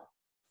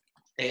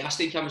 I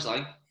stay in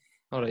Cambuslang.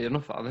 All right, you're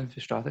not far then for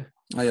Strathie.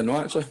 Aye, you're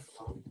not actually.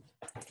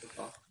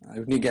 I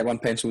would need to get one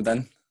penciled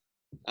in.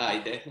 Aye,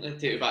 definitely.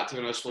 Take it back to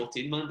when I was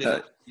 14, man.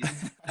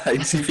 Aye,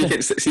 see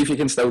if you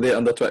can still do it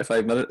under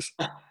 25 minutes.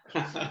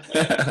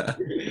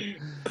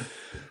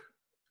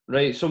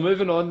 Right, so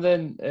moving on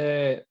then,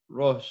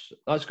 Ross,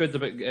 that's good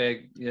about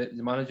the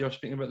manager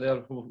speaking about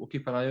there. We'll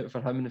keep an eye out for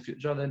him in the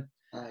future then.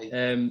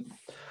 Aye.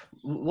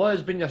 What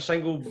has been your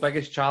single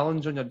biggest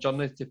challenge on your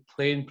journey to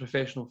playing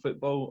professional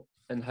football,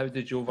 and how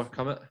did you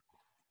overcome it,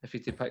 if you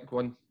had to pick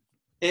one?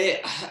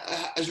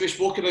 As we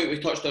spoke about, we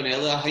touched on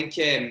earlier, I think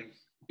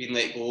being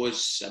let go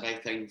is a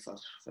big thing for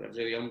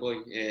every young boy.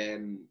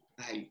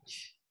 I think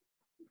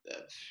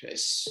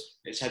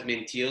it's had me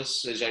in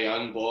tears as a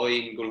young boy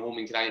and going home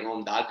and crying at mum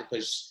and dad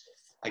because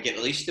I get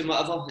released and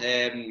whatever.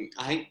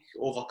 I think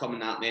overcoming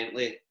that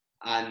mentally,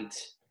 and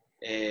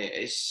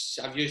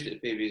I've used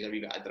it maybe as a wee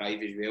bit of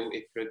drive as well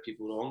to prove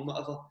people wrong,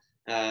 whatever.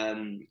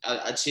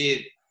 I'd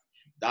say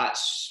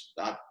that's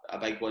a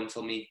big one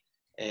for me,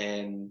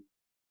 and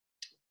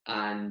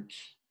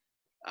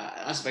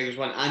that's the biggest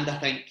one. And I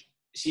think,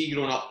 see,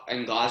 growing up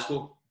in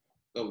Glasgow,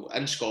 well,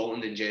 in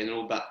Scotland in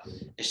general, but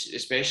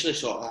especially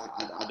sort of,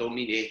 I don't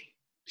mean to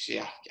say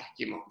I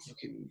came up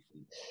fucking,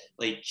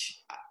 like,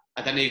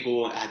 I didn't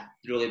go, I had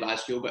really bad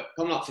school, but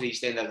coming up for the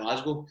East End of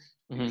Glasgow,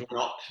 growing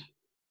up,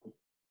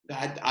 I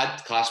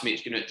had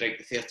classmates going out to drink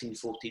at 13,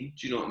 14,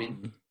 do you know what I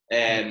mean?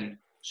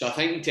 So I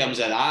think in terms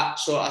of that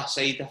sort of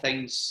side of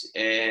things,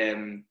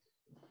 keeping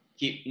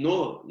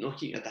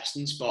a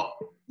distance, but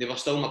they were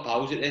still my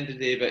pals at the end of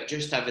the day, but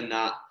just having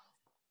that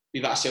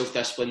wee bit of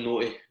self-discipline,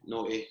 well,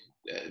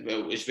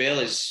 as well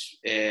as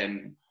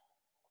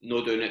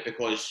not doing it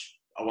because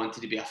I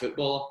wanted to be a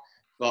footballer.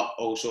 but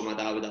also my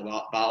dad would have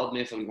battered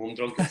me if I'm home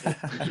drunk.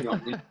 You know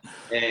what I mean?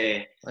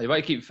 You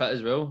want to keep fit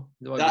as well.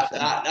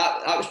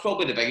 That was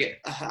probably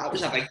that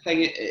was a big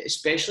thing,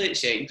 especially at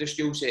secondary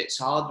school. So it's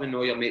hard when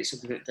all your mates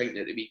are drinking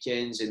at the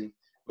weekends, and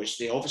which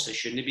they obviously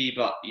shouldn't be,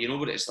 but you know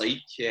what it's like,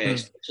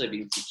 especially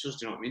being teachers.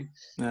 Do you know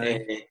what I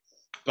mean?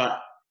 But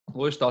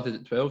Lewis started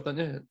at 12, didn't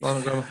you?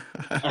 Learning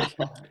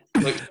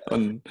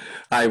grammar.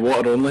 Aye,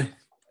 water only.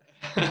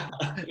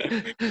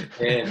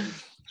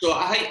 So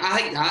I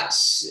think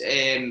that's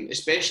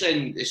especially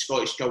in the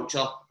Scottish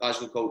culture,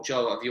 Glasgow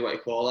culture, whatever you want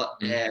to call it.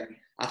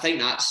 I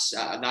think that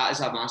is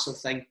a massive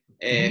thing.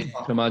 Can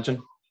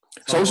imagine.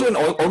 It's also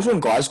in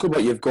Glasgow,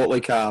 but you've got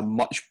like a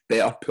much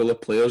better pool of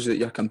players that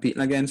you're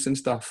competing against and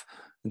stuff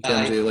in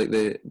terms of like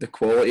the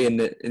quality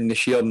and the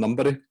sheer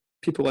number of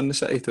people in the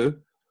city too.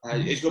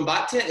 It's going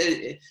back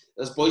to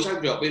there's boys I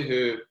grew up with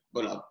who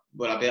were a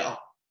better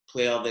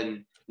player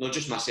than not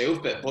just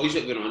myself, but boys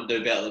that went on to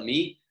do better than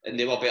me, and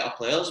they were better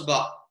players,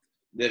 but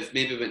they've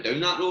maybe went down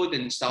that road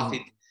and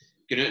started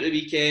going out the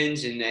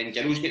weekends, and then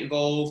girls get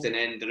involved, and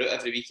then they're out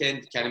every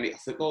weekend trying to make a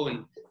football,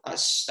 and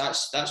that's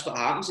what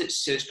happens.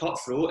 It's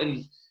cutthroat,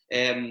 and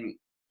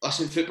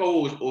listen,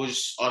 football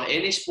owes, or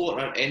any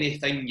sport or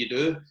anything you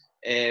do,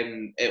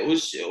 it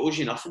owes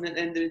you nothing at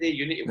the end of the day.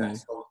 You need to work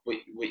for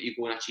what you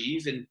go and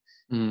achieve,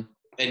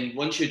 and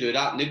once you do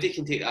that, nobody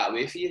can take that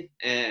away from you,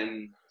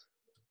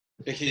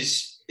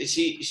 because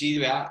see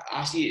the way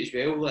I see it as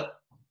well, that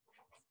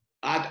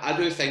I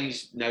do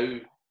things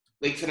now,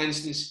 like for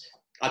instance,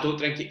 I don't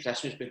drink at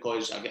Christmas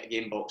because I get a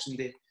game Boxing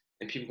Day,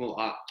 and people go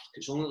like,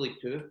 it's only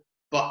League 2.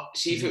 But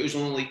see if it was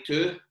only League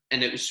 2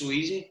 and it was so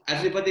easy,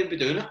 everybody would be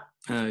doing it.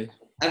 Aye.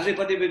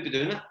 Everybody would be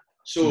doing it.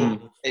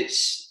 So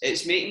it's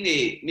making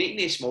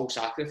the small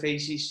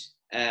sacrifices,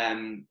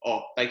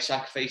 or big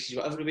sacrifices,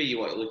 whatever way you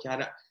want to look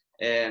at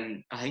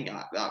it. I think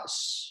that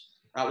was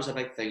a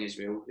big thing as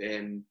well,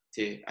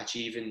 to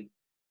achieving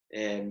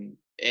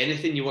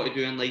anything you want to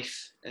do in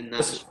life, and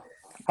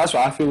that's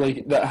what I feel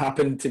like that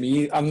happened to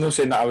me. I'm not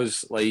saying that I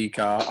was like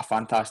a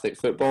fantastic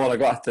footballer. I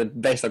got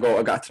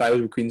a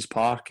trial with Queen's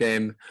Park,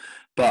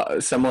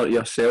 but similar to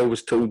yourself,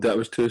 was told that I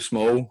was too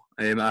small.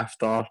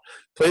 After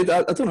played,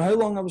 I don't know how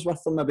long I was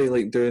with them. Maybe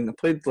I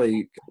played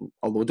like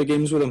a load of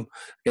games with them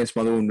against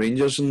my own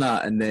Rangers and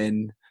that, and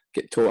then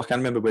get told. I can't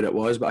remember where it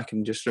was, but I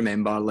can just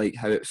remember like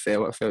how it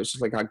felt. It felt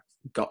just like a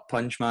gut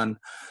punch, man.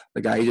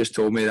 The guy just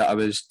told me that I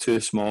was too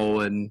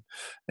small, and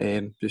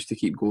just to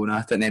keep going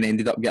at it, and then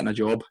ended up getting a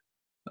job.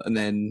 And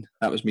then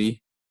that was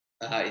me.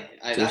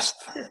 That's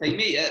the thing,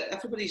 mate.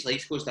 Everybody's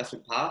life goes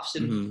different paths,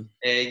 and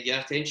your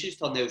attention's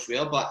turned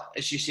elsewhere. But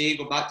as you say,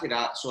 go back to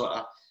that sort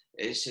of,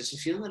 it's a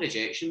feeling of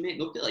rejection, mate.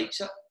 Nobody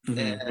likes it.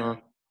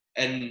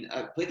 And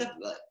I went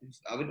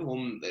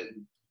home.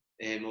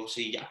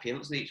 Obviously, you get a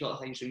parents' night sort of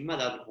thing. So my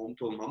dad went home,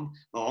 told my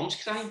mum's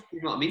crying.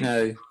 You know what I mean?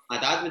 Aye. My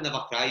dad would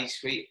never cry. He's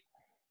quite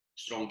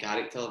strong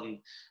character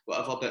and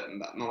whatever. But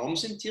my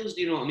mum's in tears.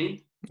 Do you know what I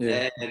mean?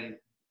 Yeah. And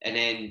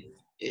then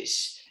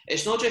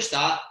it's not just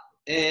that.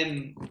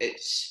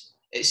 It's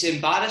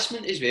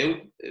embarrassment as well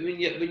when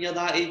you're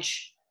that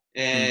age.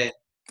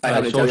 I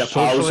had to tell your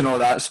pals and all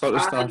that sort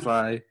of stuff.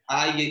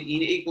 You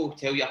need to go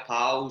tell your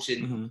pals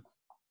and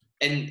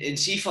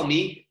see, for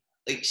me,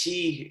 like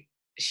see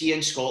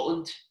in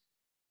Scotland,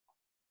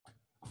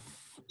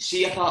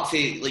 see apart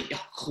from like your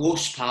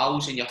close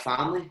pals and your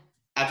family,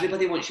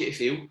 everybody wants you to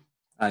fail.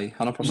 Aye,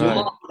 100%. No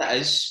matter what it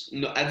is,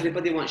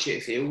 everybody wants you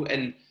to fail,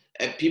 and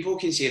people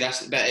can say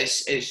this, but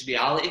it's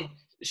reality.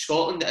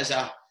 Scotland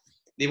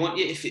they want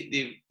you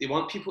to they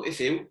want people to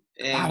fail.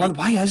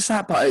 Why is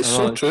that? But it's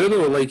so true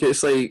though. Like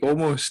it's like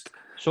almost.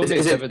 So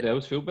makes everybody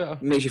else feel better.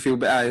 Makes you feel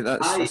better.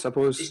 I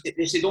suppose.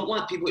 They don't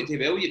want people to do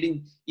well.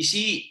 You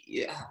see,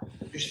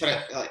 just for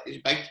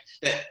it's big.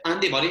 But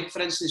Andy Murray,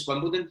 for instance,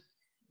 Wimbledon,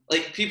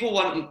 like people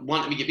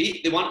want him to get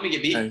beat. They want him to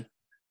get beat. Aye.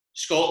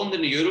 Scotland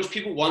in the Euros,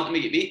 people want him to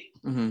get beat.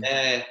 And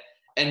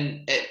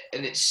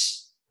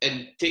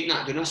taking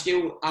that down a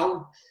scale,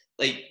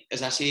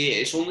 as I say,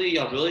 it's only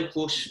your really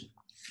close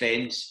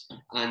friends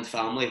and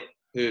family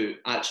who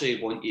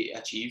actually want you to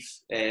achieve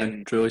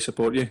and truly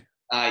support you.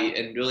 Aye,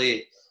 and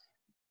really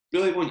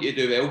want you to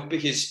do well,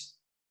 because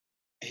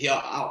here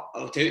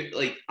I'll tell you,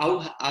 like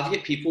I've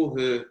got people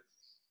who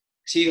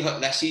see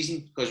this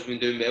season, because we've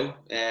been doing well,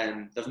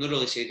 they've not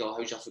really said, "Oh,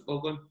 how's your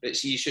football going?" But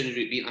see, as soon as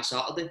we beat on a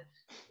Saturday,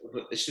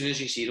 as soon as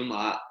you see them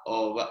like,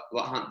 "Oh,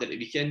 what happened at the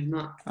weekend?" and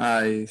that.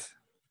 Aye.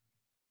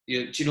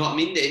 Do you know what I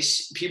mean?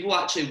 It's people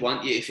actually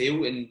want you to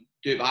fail and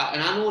do it back,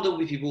 and I know there'll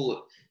be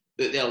people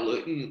that they're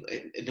looking,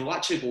 and they'll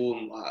actually go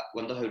and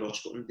wonder how Ross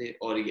Scotland did,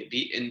 or he get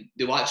beat, and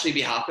they'll actually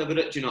be happy about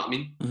it. Do you know what I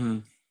mean?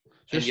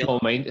 It's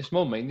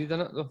small-minded,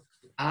 isn't it, though?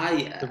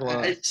 Aye,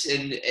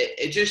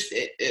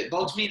 it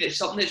bugs me. It's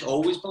something that's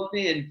always bugged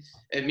me, and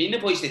me and the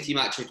boys in the team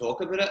actually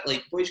talk about it.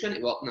 Like, boys going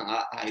to work and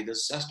that,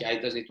 this guy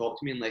doesn't talk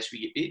to me unless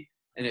we get beat,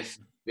 and if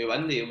we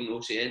win, they will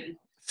not say anything.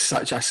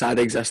 Such a sad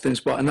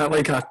existence, but isn't that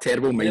like a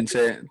terrible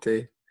mindset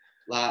to...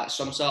 Like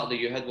some Saturday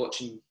you had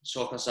watching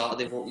Soccer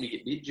Saturday hoping we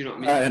get beat, do you know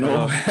what I mean?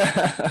 I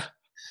know.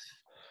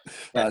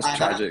 That's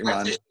tragic,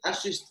 man.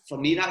 That's just for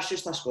me. That's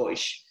just a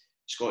Scottish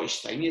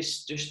thing.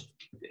 It's just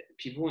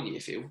people want you to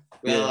fail.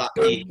 Well, that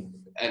be,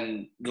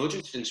 and not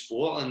just in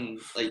sport, and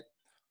like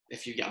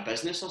if you get a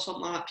business or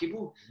something like that,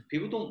 people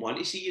don't want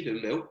to see you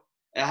doing well.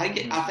 I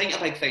think a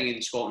big thing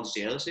in Scotland's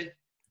jealousy.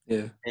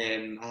 Yeah.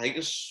 I think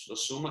there's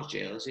so much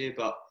jealousy,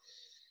 but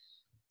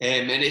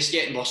and it's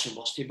getting worse and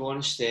worse, to be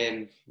honest.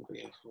 Social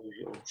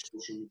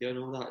media and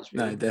all that as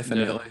well. Aye,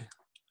 definitely.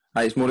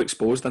 Aye, it's more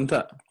exposed, isn't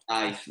it?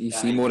 Aye. You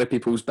see more of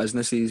people's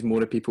businesses,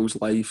 more of people's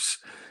lives.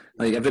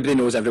 Like everybody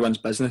knows everyone's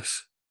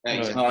business.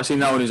 Exactly. I seen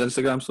that on his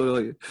Instagram story.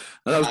 Like,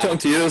 and I was talking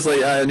to you. I was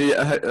like, I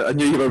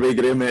knew you were way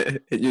great, mate.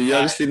 I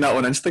just seen that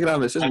on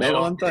Instagram. It's just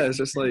mental, isn't it? It's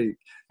just like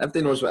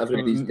everybody knows what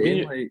everybody's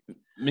doing. Like,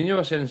 me and you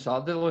were saying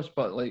Saturday, Lewis,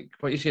 but like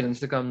what you see on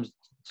Instagram's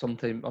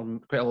sometimes, or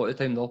quite a lot of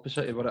the time, the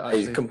opposite of what it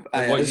actually.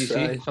 What you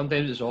see,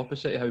 sometimes it's the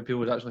opposite of how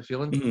people are actually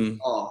feeling. Mm-hmm.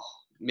 Oh,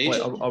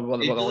 major. Like, or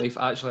what the life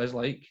actually is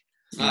like.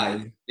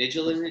 Aye,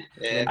 majorly.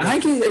 I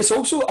think it's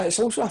also a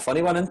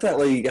funny one, isn't it?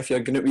 Like if you're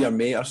going out with your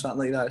mate or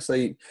something like that, it's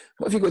like,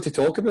 what have you got to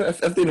talk about?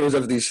 If everybody knows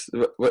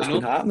what's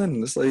been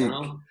happening, it's like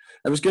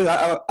it was good.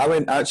 I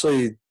went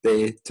actually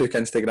took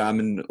Instagram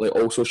and like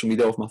all social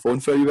media off my phone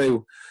for a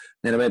while.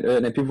 Then I went out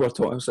and then people were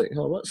talking. I was like,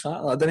 oh, what's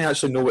that? I didn't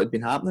actually know what had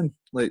been happening.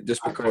 Like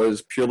just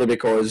purely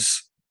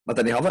because I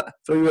didn't have it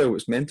for a while.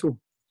 It's mental.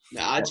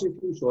 I actually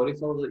feel sorry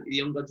for like, the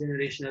younger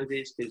generation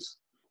nowadays because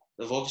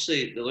they've got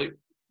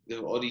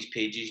all these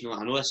pages,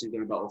 I know this is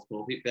going a bit off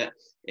topic, but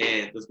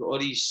they've got all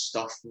these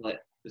stuff like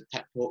the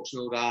TikToks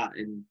and all that,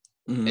 and,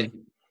 and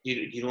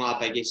you know my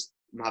biggest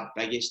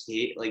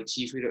hate, like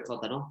see if we're out for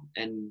dinner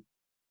and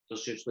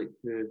there's just like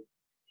two,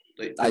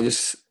 like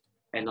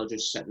and they're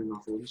just sitting on their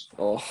phones.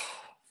 Oh,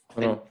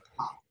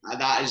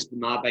 that is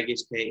my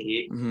biggest pet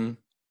hate.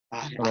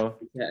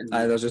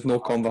 There's just no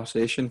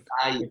conversation.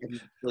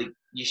 Like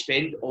you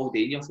spend all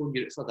day on your phone,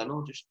 you're out for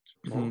dinner, just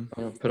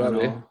put it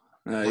away.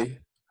 Aye.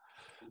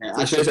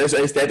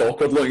 It's dead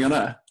awkward looking, isn't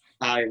it?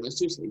 Aye,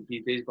 it's just like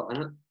these days, but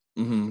isn't it?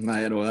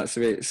 I know that's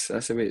the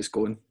way it's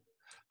going.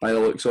 By the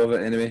looks of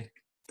it, anyway.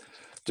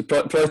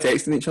 Probably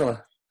texting each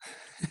other.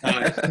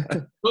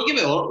 Don't get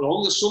me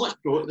wrong. There's so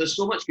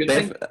much good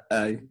things.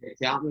 Aye.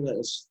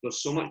 There's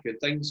so much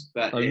good things,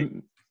 but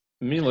me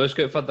and Lewis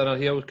got for dinner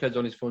here with kids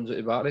on his phones at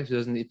the battery, so he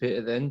doesn't need to pay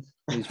at the end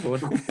on his phone.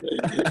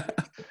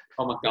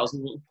 Oh, my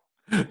cousin.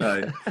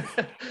 Aye,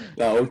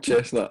 that old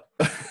chestnut.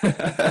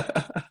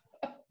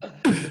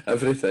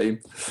 Every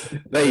time.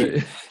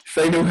 Right,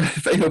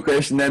 final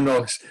question then,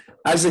 Ross.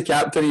 As the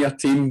captain of your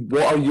team,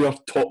 what are your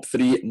top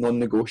 3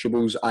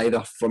 non-negotiables,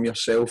 either from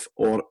yourself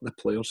or the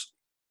players?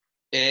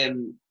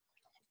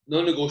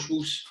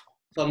 Non-negotiables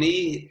for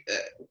me,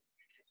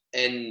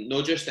 and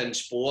not just in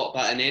sport,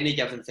 but in any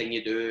given thing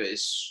you do,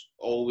 is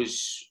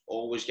always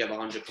give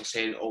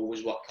 100%,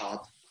 always work hard.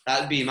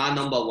 That'd be my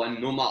number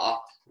one, no matter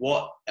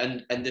what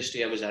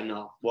industry I was in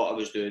or what I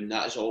was doing.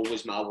 That is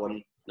always my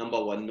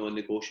number one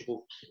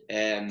non-negotiable.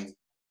 I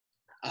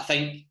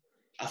think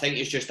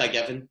it's just a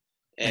given.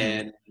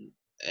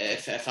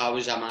 If I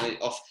was a man,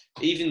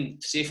 even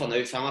say for now,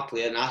 if I'm a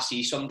player and I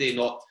see somebody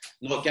not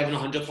giving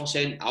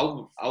 100%,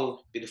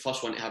 I'll be the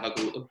first one to have a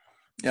go at them.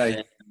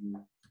 Yeah.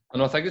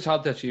 And I think it's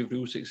hard to achieve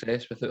real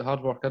success without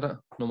hard work, isn't it?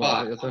 No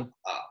matter what you're doing.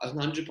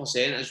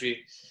 100%. As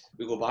we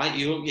go back,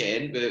 you don't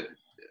get in with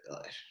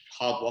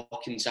hard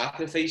work and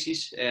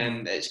sacrifices.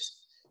 I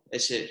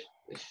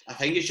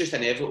think it's just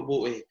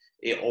inevitable to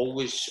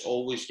always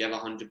give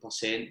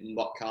 100% and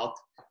work hard.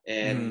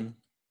 In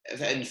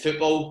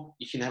football,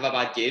 you can have a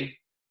bad game,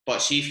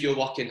 but see if you're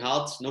working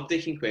hard, nobody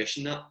can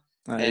question that.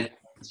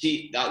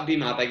 See, that would be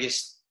my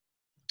biggest.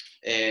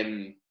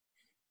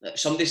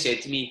 Somebody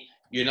said to me,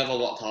 "You never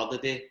worked hard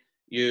today.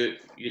 You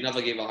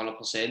never gave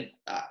 100%."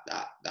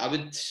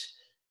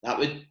 That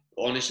would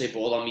honestly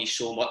bother me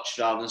so much,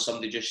 rather than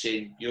somebody just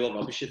saying you're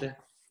rubbish today.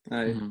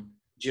 Aye. Do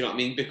you know what I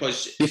mean?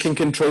 Because you can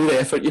control the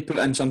effort you put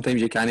in.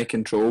 Sometimes you can't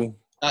control.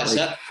 That's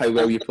it. How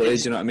well you play.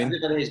 Do you know what I mean?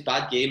 Everybody has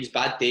bad games,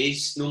 bad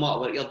days, no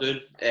matter what you're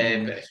doing.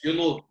 But if you're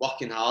not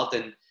working hard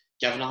and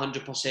giving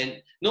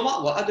 100%, no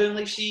matter what I do in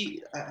life,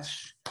 see,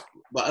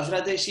 whatever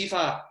I do, see if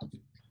I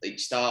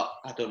start,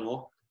 I don't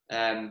know,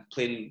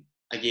 playing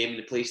a game in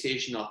the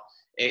PlayStation or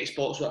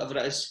Xbox, whatever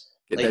it is.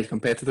 Get dead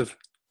competitive.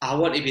 I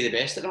want to be the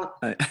best at that.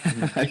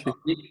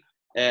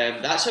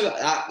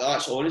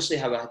 That's honestly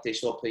how I had to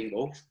stop playing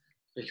golf,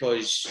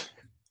 because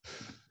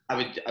I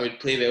would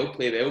play well,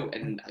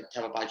 and I'd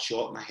have a bad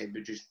shot, and my head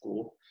would just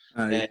go.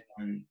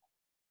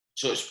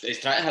 So it's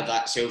trying to have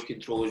that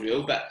self-control as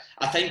well. But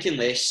I think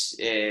unless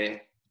you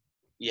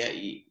give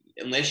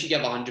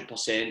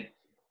 100%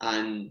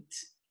 and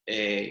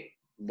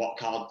work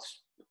hard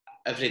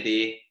every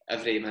day,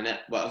 every minute,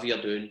 whatever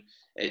you're doing,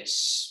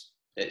 it's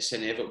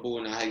inevitable,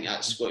 and I think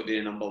that's got to be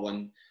the number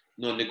one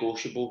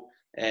non-negotiable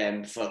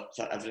for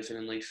everything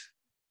in life.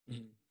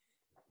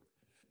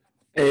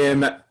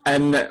 And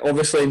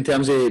obviously, in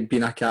terms of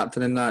being a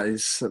captain, and that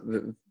is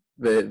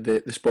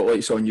the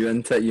spotlight's on you,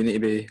 isn't it? You need to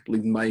be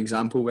leading by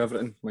example with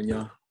everything when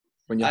you're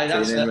when you're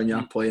training, when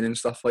you're playing and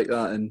stuff like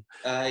that. And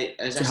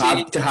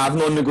to have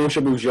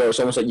non-negotiables, it's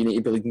almost like you need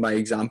to be leading by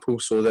example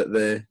so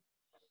that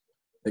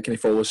it kind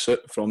of follows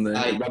suit from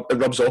it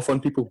rubs off on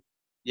people.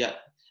 Yeah,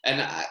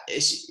 and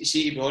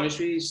see, to be honest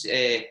with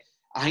you,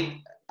 I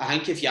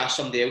think if you ask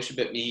somebody else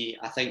about me,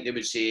 I think they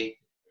would say,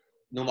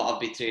 no matter if I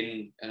be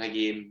training in a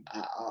game,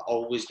 I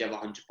always give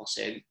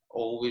 100%,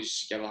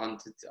 always give 100,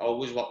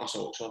 always work my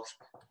socks off,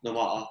 no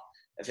matter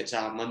if it's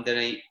a Monday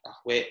night,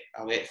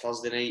 a wet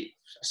Thursday night,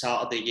 a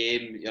Saturday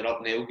game, you're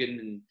up in Elgin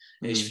and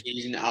it's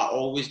freezing, I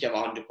always give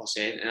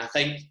 100%. And I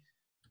think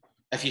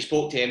if you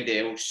spoke to anybody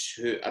else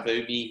about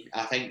me,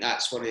 I think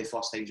that's one of the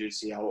first things you'd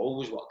say, I'll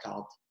always work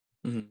hard.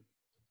 Mm-hmm.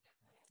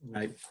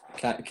 Right,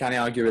 can't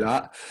argue with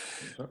that.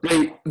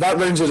 Right, that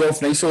rounds us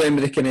off nicely then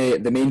with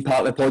the main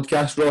part of the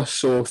podcast, Ross.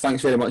 So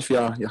thanks very much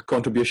for your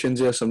contributions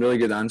there. Some really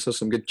good answers,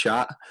 some good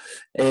chat.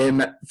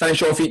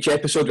 Finish off each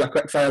episode with a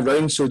quick fire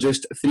round. So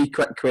just 3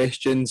 quick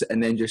questions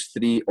and then just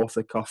 3 off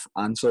the cuff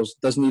answers.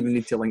 Doesn't even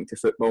need to link to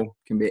football.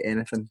 Can be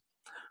anything.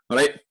 All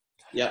right.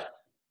 Yeah.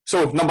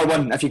 So number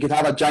 1, if you could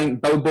have a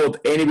giant billboard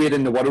anywhere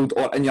in the world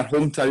or in your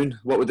hometown,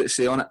 what would it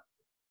say on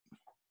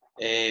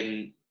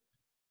it?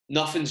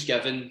 Nothing's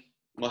given,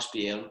 must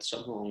be earned,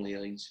 something along the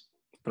lines.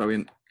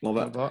 Brilliant, love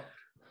it.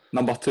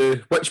 Number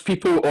 2, which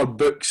people or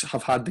books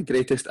have had the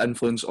greatest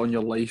influence on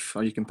your life?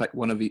 Or you can pick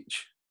one of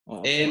each.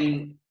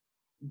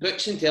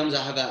 Books in terms of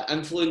have an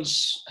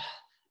influence,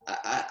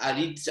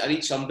 I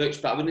read some books,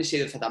 but I wouldn't say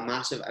they've had a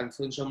massive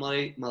influence on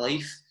my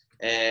life.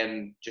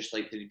 Just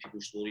like to read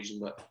people's stories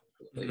and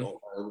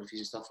autobiographies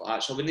and stuff like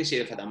that. So I wouldn't say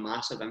they've had a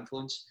massive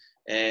influence.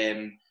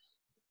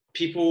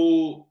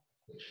 People,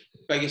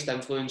 biggest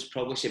influence,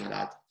 probably say my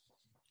dad.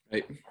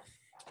 Right.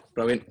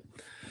 Brilliant.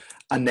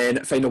 And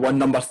then final one,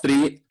 number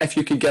 3, if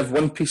you could give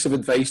one piece of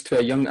advice to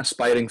a young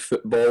aspiring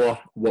footballer,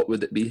 what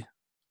would it be?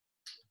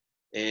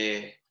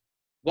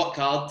 Work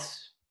hard,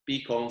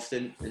 be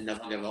confident and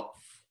never give up.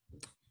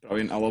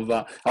 Brilliant, I love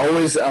that. I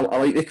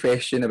like the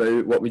question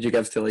about what would you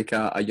give to like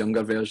a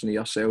younger version of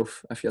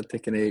yourself if you're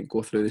taking to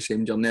go through the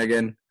same journey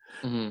again.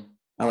 Mm-hmm.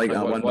 I like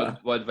that one.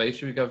 What advice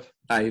would you give?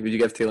 Would you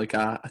give to like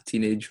a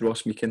teenage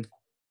Ross Meechan?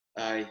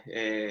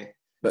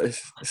 But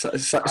it's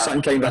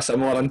something kind of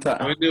similar, isn't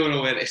it? I don't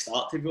know where to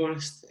start, to be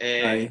honest.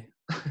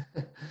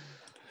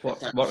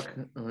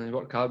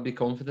 Work hard, be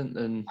confident,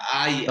 and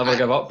never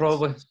give up.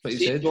 Probably. What you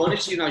said. To be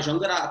honest, when I was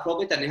younger, I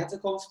probably didn't have the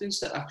confidence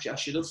that I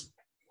should have.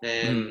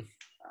 I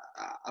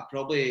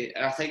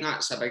think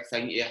that's a big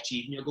thing to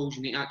achieving your goals.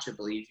 You need to actually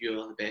believe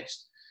you're the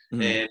best,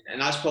 and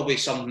that's probably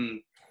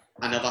something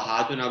I never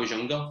had when I was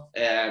younger.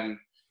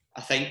 I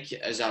think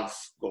as I've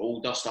got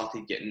older,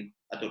 started getting,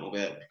 I don't know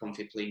whether it becomes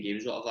from playing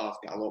games or whatever, I've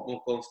got a lot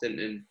more confident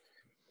and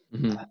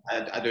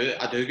I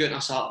do go on a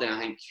Saturday and I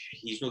think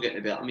he's not getting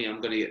the better of me, I'm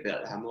going to get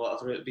better than him or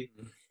whatever it would be.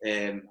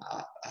 I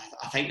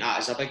think that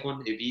is a big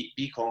one, to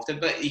be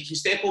confident, but you can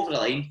step over the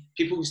line,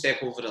 people can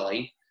step over the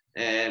line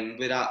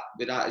with that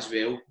as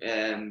well.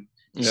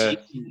 You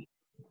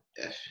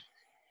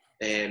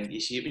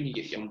see it when you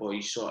get young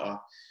boys sort of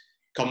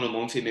coming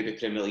along for maybe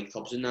Premier League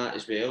clubs and that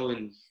as well,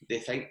 and they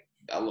think,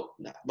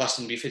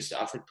 listen,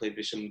 I've played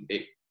with some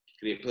great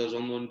players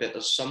on loan, but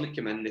there's some that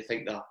come in, they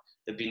think that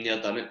they've been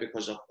there, done it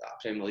because of a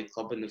Premier League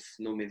club and they've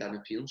not made an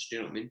appearance, do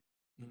you know what I mean?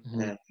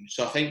 Mm-hmm.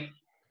 So I think,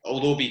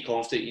 although be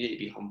confident, you need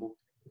to be humble.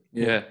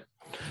 Yeah.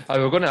 I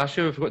was going to ask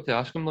you, we forgot to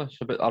ask him this,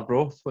 about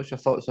Arbroath. What's your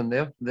thoughts on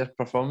their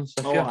performance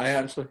this year?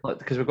 Actually.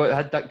 Because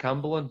had Dick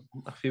Campbell on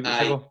a few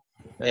weeks ago.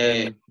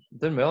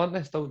 Doing well, aren't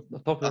they? Still the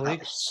top of the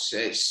league.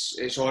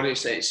 It's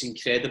honestly, it's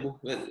incredible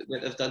what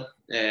they've done.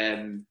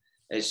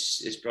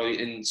 It's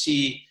brilliant, and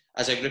see,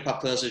 as a group of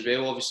players as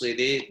well, obviously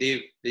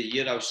the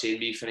year I was saying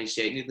we finished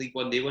second in League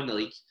One, they won the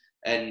league,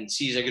 and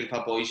see, as a group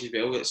of boys as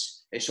well,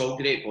 it's all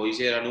great boys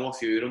there. I know a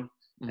few of them,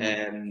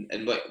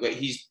 and what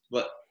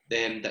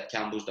Dick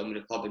Campbell's done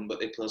with the club and what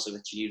the players have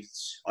achieved,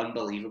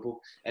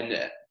 unbelievable.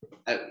 And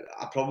I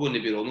probably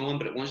wouldn't be the only one,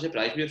 but it won't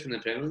surprise me from the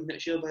Premier League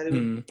next year, by the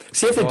way.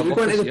 See, if they do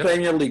go into the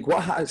Premier League,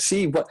 is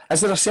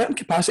there a certain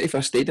capacity for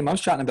a stadium? I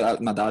was chatting about that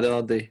with my dad the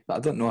other day, but I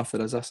don't know if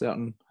there is a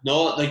certain.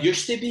 No, there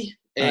used to be.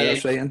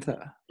 That's right, isn't it?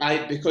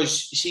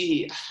 Because you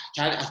see,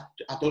 I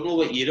don't know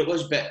what year it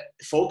was, but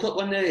Falkirk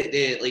won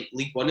the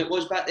League One it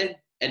was back then,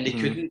 and they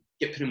couldn't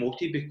get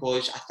promoted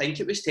because I think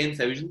it was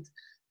 10,000.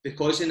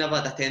 Because they never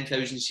had a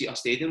 10,000 seater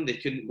stadium, they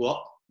couldn't go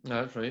up.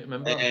 That's right,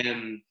 remember.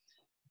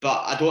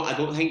 But I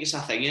don't think it's a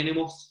thing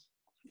anymore.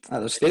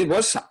 The stadium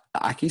was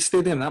Aki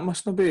Stadium. That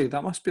must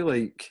be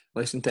like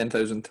less than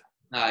 10,000.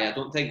 I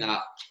don't think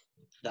that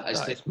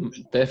is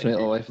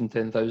definitely less than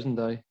 10,000.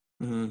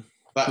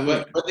 But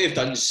what they've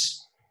done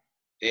is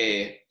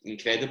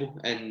incredible,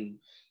 and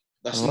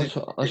let's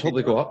hope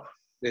they go up.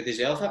 They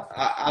deserve it.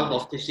 I'd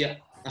love to see it.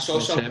 I saw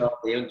something on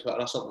Twitter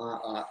or something like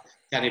that.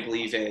 Can't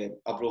believe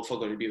Arbroath are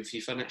going to be in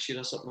FIFA next year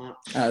or something like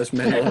that. That's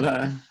mental,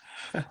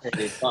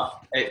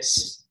 but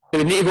it's. They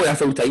would need to go to a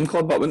full-time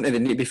club, but wouldn't they?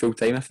 They'd need to be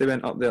full-time if they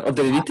went up there. Or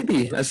do they need to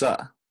be? Is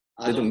that?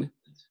 They don't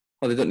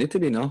need to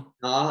be, no?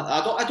 No,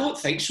 I don't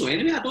think so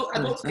anyway. I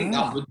don't think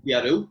that would be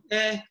a rule.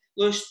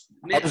 Lewis,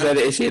 I was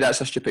ready to say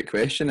that's a stupid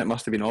question. It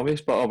must have been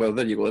obvious, but oh well,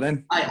 there you go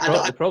then.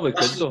 They probably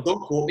could though.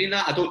 Don't quote me on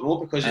that. I don't know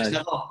because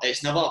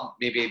it's never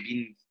maybe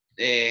been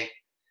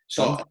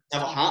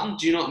never happened.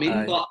 Do you know what I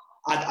mean? But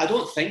I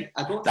don't think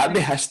That'd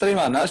be history,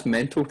 man. That's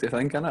mental to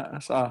think, isn't it?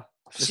 It's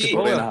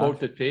probably afford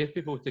to pay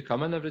people to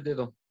come in every day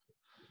though.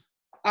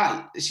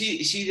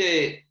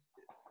 See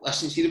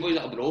the boys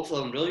at Abroad for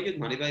them really good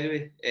money, by the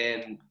way.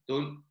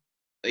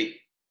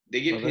 They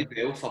get paid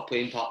well for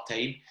playing part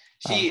time.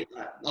 See,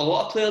 a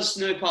lot of players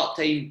now part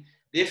time,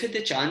 they've had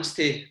the chance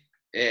to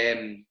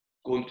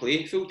go and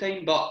play full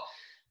time, but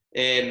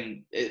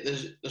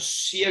there's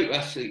see out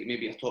with like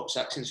maybe a top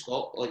 6 in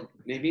Scotland, like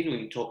maybe not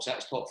even top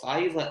 6, top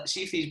 5. Like,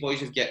 see if these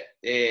boys have got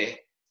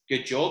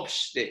good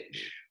jobs, they'd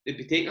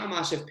be taking a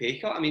massive pay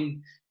cut. I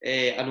mean,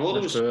 I know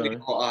there was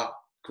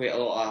quite a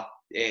lot of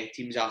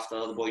teams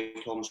after the boy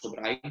Thomas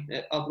O'Brien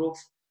at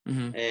Arbroath,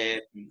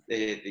 the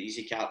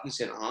easy captain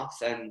centre half,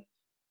 and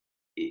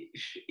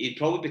he'd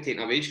probably be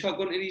taking a wage cut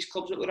going to these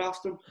clubs that were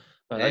after him.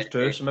 That's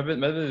true. So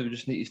maybe we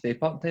just need to stay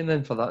part time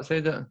then for that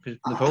side of it, because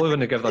they probably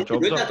wouldn't give their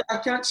jobs up. I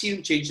can't see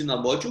them changing their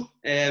module.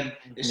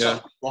 It's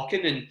something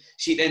working, and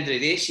see at the end of the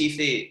day, see if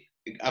they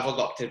ever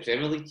got up to the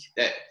Premier League,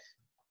 that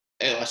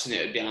listen,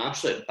 it would be an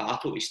absolute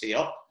battle to stay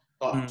up.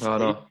 But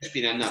it's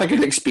been in that. It's a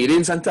good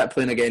experience, isn't it,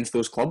 playing against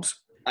those clubs?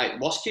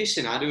 Worst case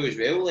scenario as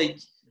well, like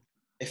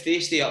if they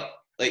stay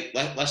up, like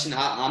listen,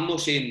 I'm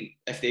not saying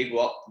if they go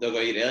up they're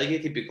going to get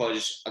relegated,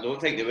 because I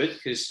don't think they would,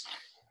 because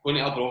going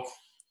to Arbroath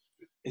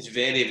is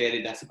very,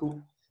 very difficult,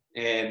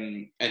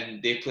 and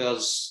their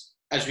players,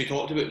 as we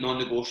talked about,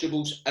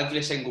 non-negotiables,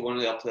 every single one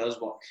of their players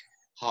work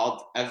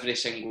hard every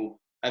single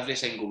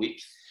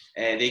week.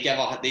 They give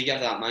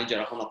that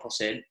manager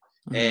 100%.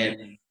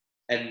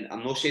 And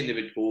I'm not saying they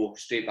would go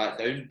straight back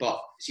down,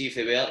 but see if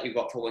they were to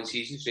go up for one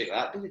season straight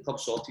back, then the club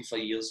sorted for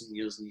years and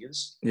years and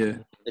years. Yeah.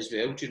 As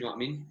well, do you know what I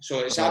mean? So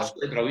it's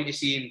absolutely brilliant to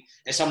see, and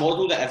it's a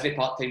model that every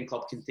part-time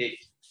club can take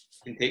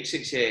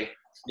success,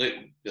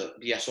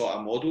 be a sort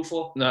of model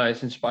for. No,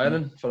 it's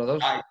inspiring for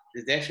others.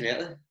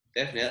 Definitely,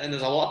 and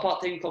there's a lot of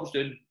part-time clubs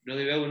doing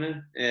really well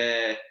now.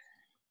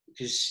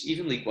 Because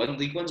even League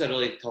One's a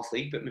really tough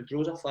league, but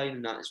Montrose are flying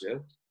in that as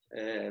well.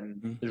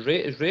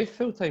 Is Ray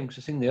full time? Because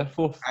I've seen they're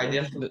full time.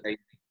 They're full time.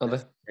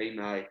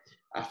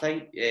 I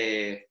think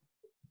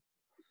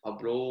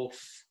Arbroath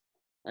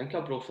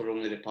are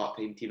only the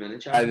part-time team in the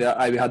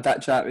championship. We had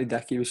that chat with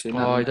Dickie. Was saying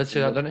he did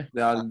say that, didn't he?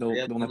 They are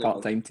the only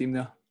part-time team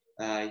there.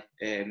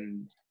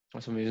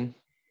 That's amazing.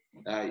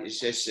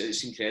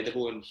 It's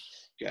incredible, and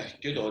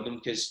good on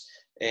them, because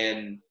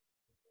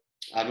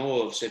I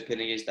know I've said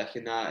playing against Dickie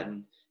and that,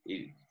 and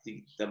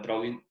they're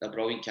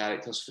brilliant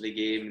characters for the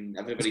game, and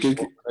everybody's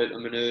talking about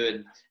them now,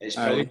 and it's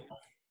brilliant.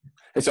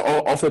 It's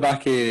all off the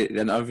back of the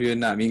interview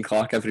and that. Me and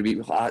Clark every week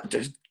we're like,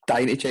 just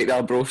dying to check the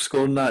Arbroath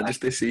score and that,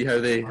 just to see how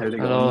they go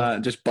on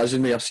that. Just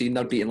buzzing with seeing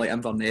they're beating like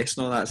Inverness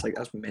and all that. It's like,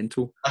 that's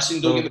mental.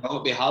 Listen, don't get me wrong,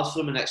 it'll be hard for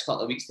them the next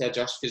couple of weeks to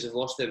adjust, because they've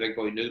lost their big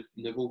boy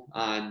Nubble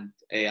and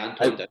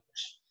Anton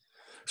Downs.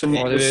 So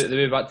they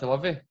way back to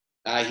Livy?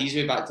 He's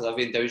way back to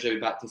Livy, and Downs way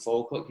back to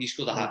Falkirk. He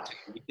scored a hat-trick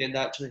on the weekend,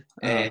 actually.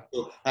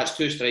 So that's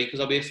 2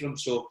 strikers away from him.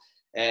 So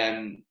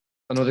I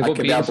know they got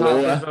beaten as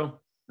well.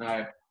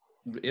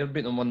 Ayr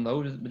beat them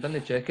 1-0. We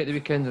didn't check it the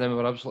weekend, and then we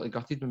were absolutely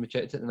gutted when we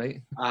checked it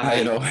tonight.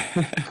 I know.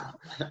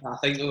 I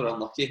think they were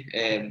unlucky.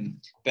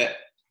 But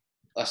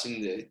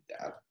listen,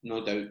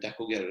 no doubt Dick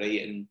will get it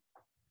right. And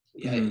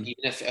even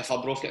if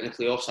Arbroath get in the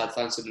playoffs, I'd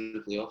fancy them in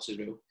the playoffs as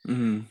well.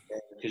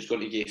 Because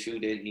going to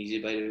Gayfield ain't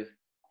easy, by the way.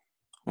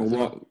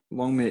 Well,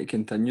 long may it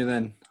continue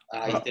then.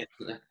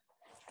 Definitely.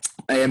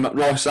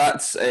 Ross,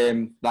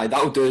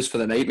 that'll do us for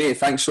the night, mate.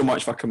 Thanks so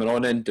much for coming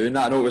on and doing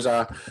that. I know it was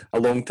a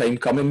long time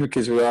coming,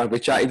 because we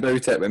chatted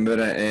about it when we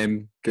were at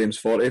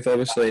Graham's 40th,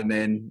 obviously, and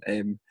then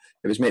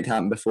it was meant to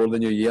happen before the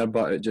new year,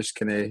 but it just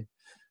kind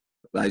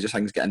of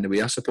things get in the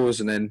way, I suppose.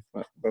 And then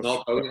we're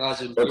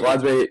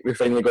glad we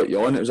finally got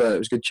you on. It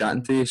was good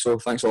chatting to you, so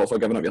thanks a lot for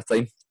giving up your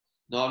time.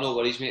 No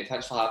worries, mate.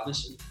 Thanks for having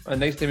us.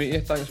 Nice to meet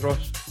you. Thanks,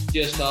 Ross.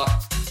 Cheers, Stark.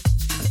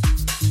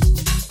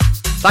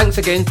 Thanks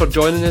again for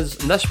joining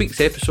us in this week's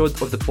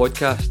episode of the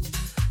podcast.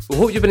 We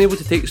hope you've been able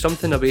to take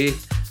something away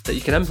that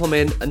you can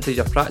implement into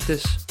your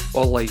practice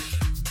or life.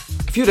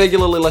 If you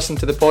regularly listen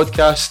to the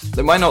podcast,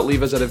 then why not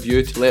leave us a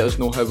review to let us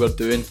know how we're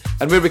doing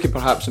and where we can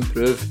perhaps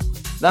improve.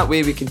 That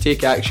way we can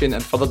take action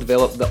and further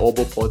develop the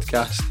OBO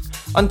podcast.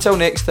 Until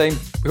next time,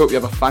 we hope you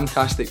have a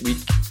fantastic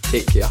week.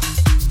 Take care.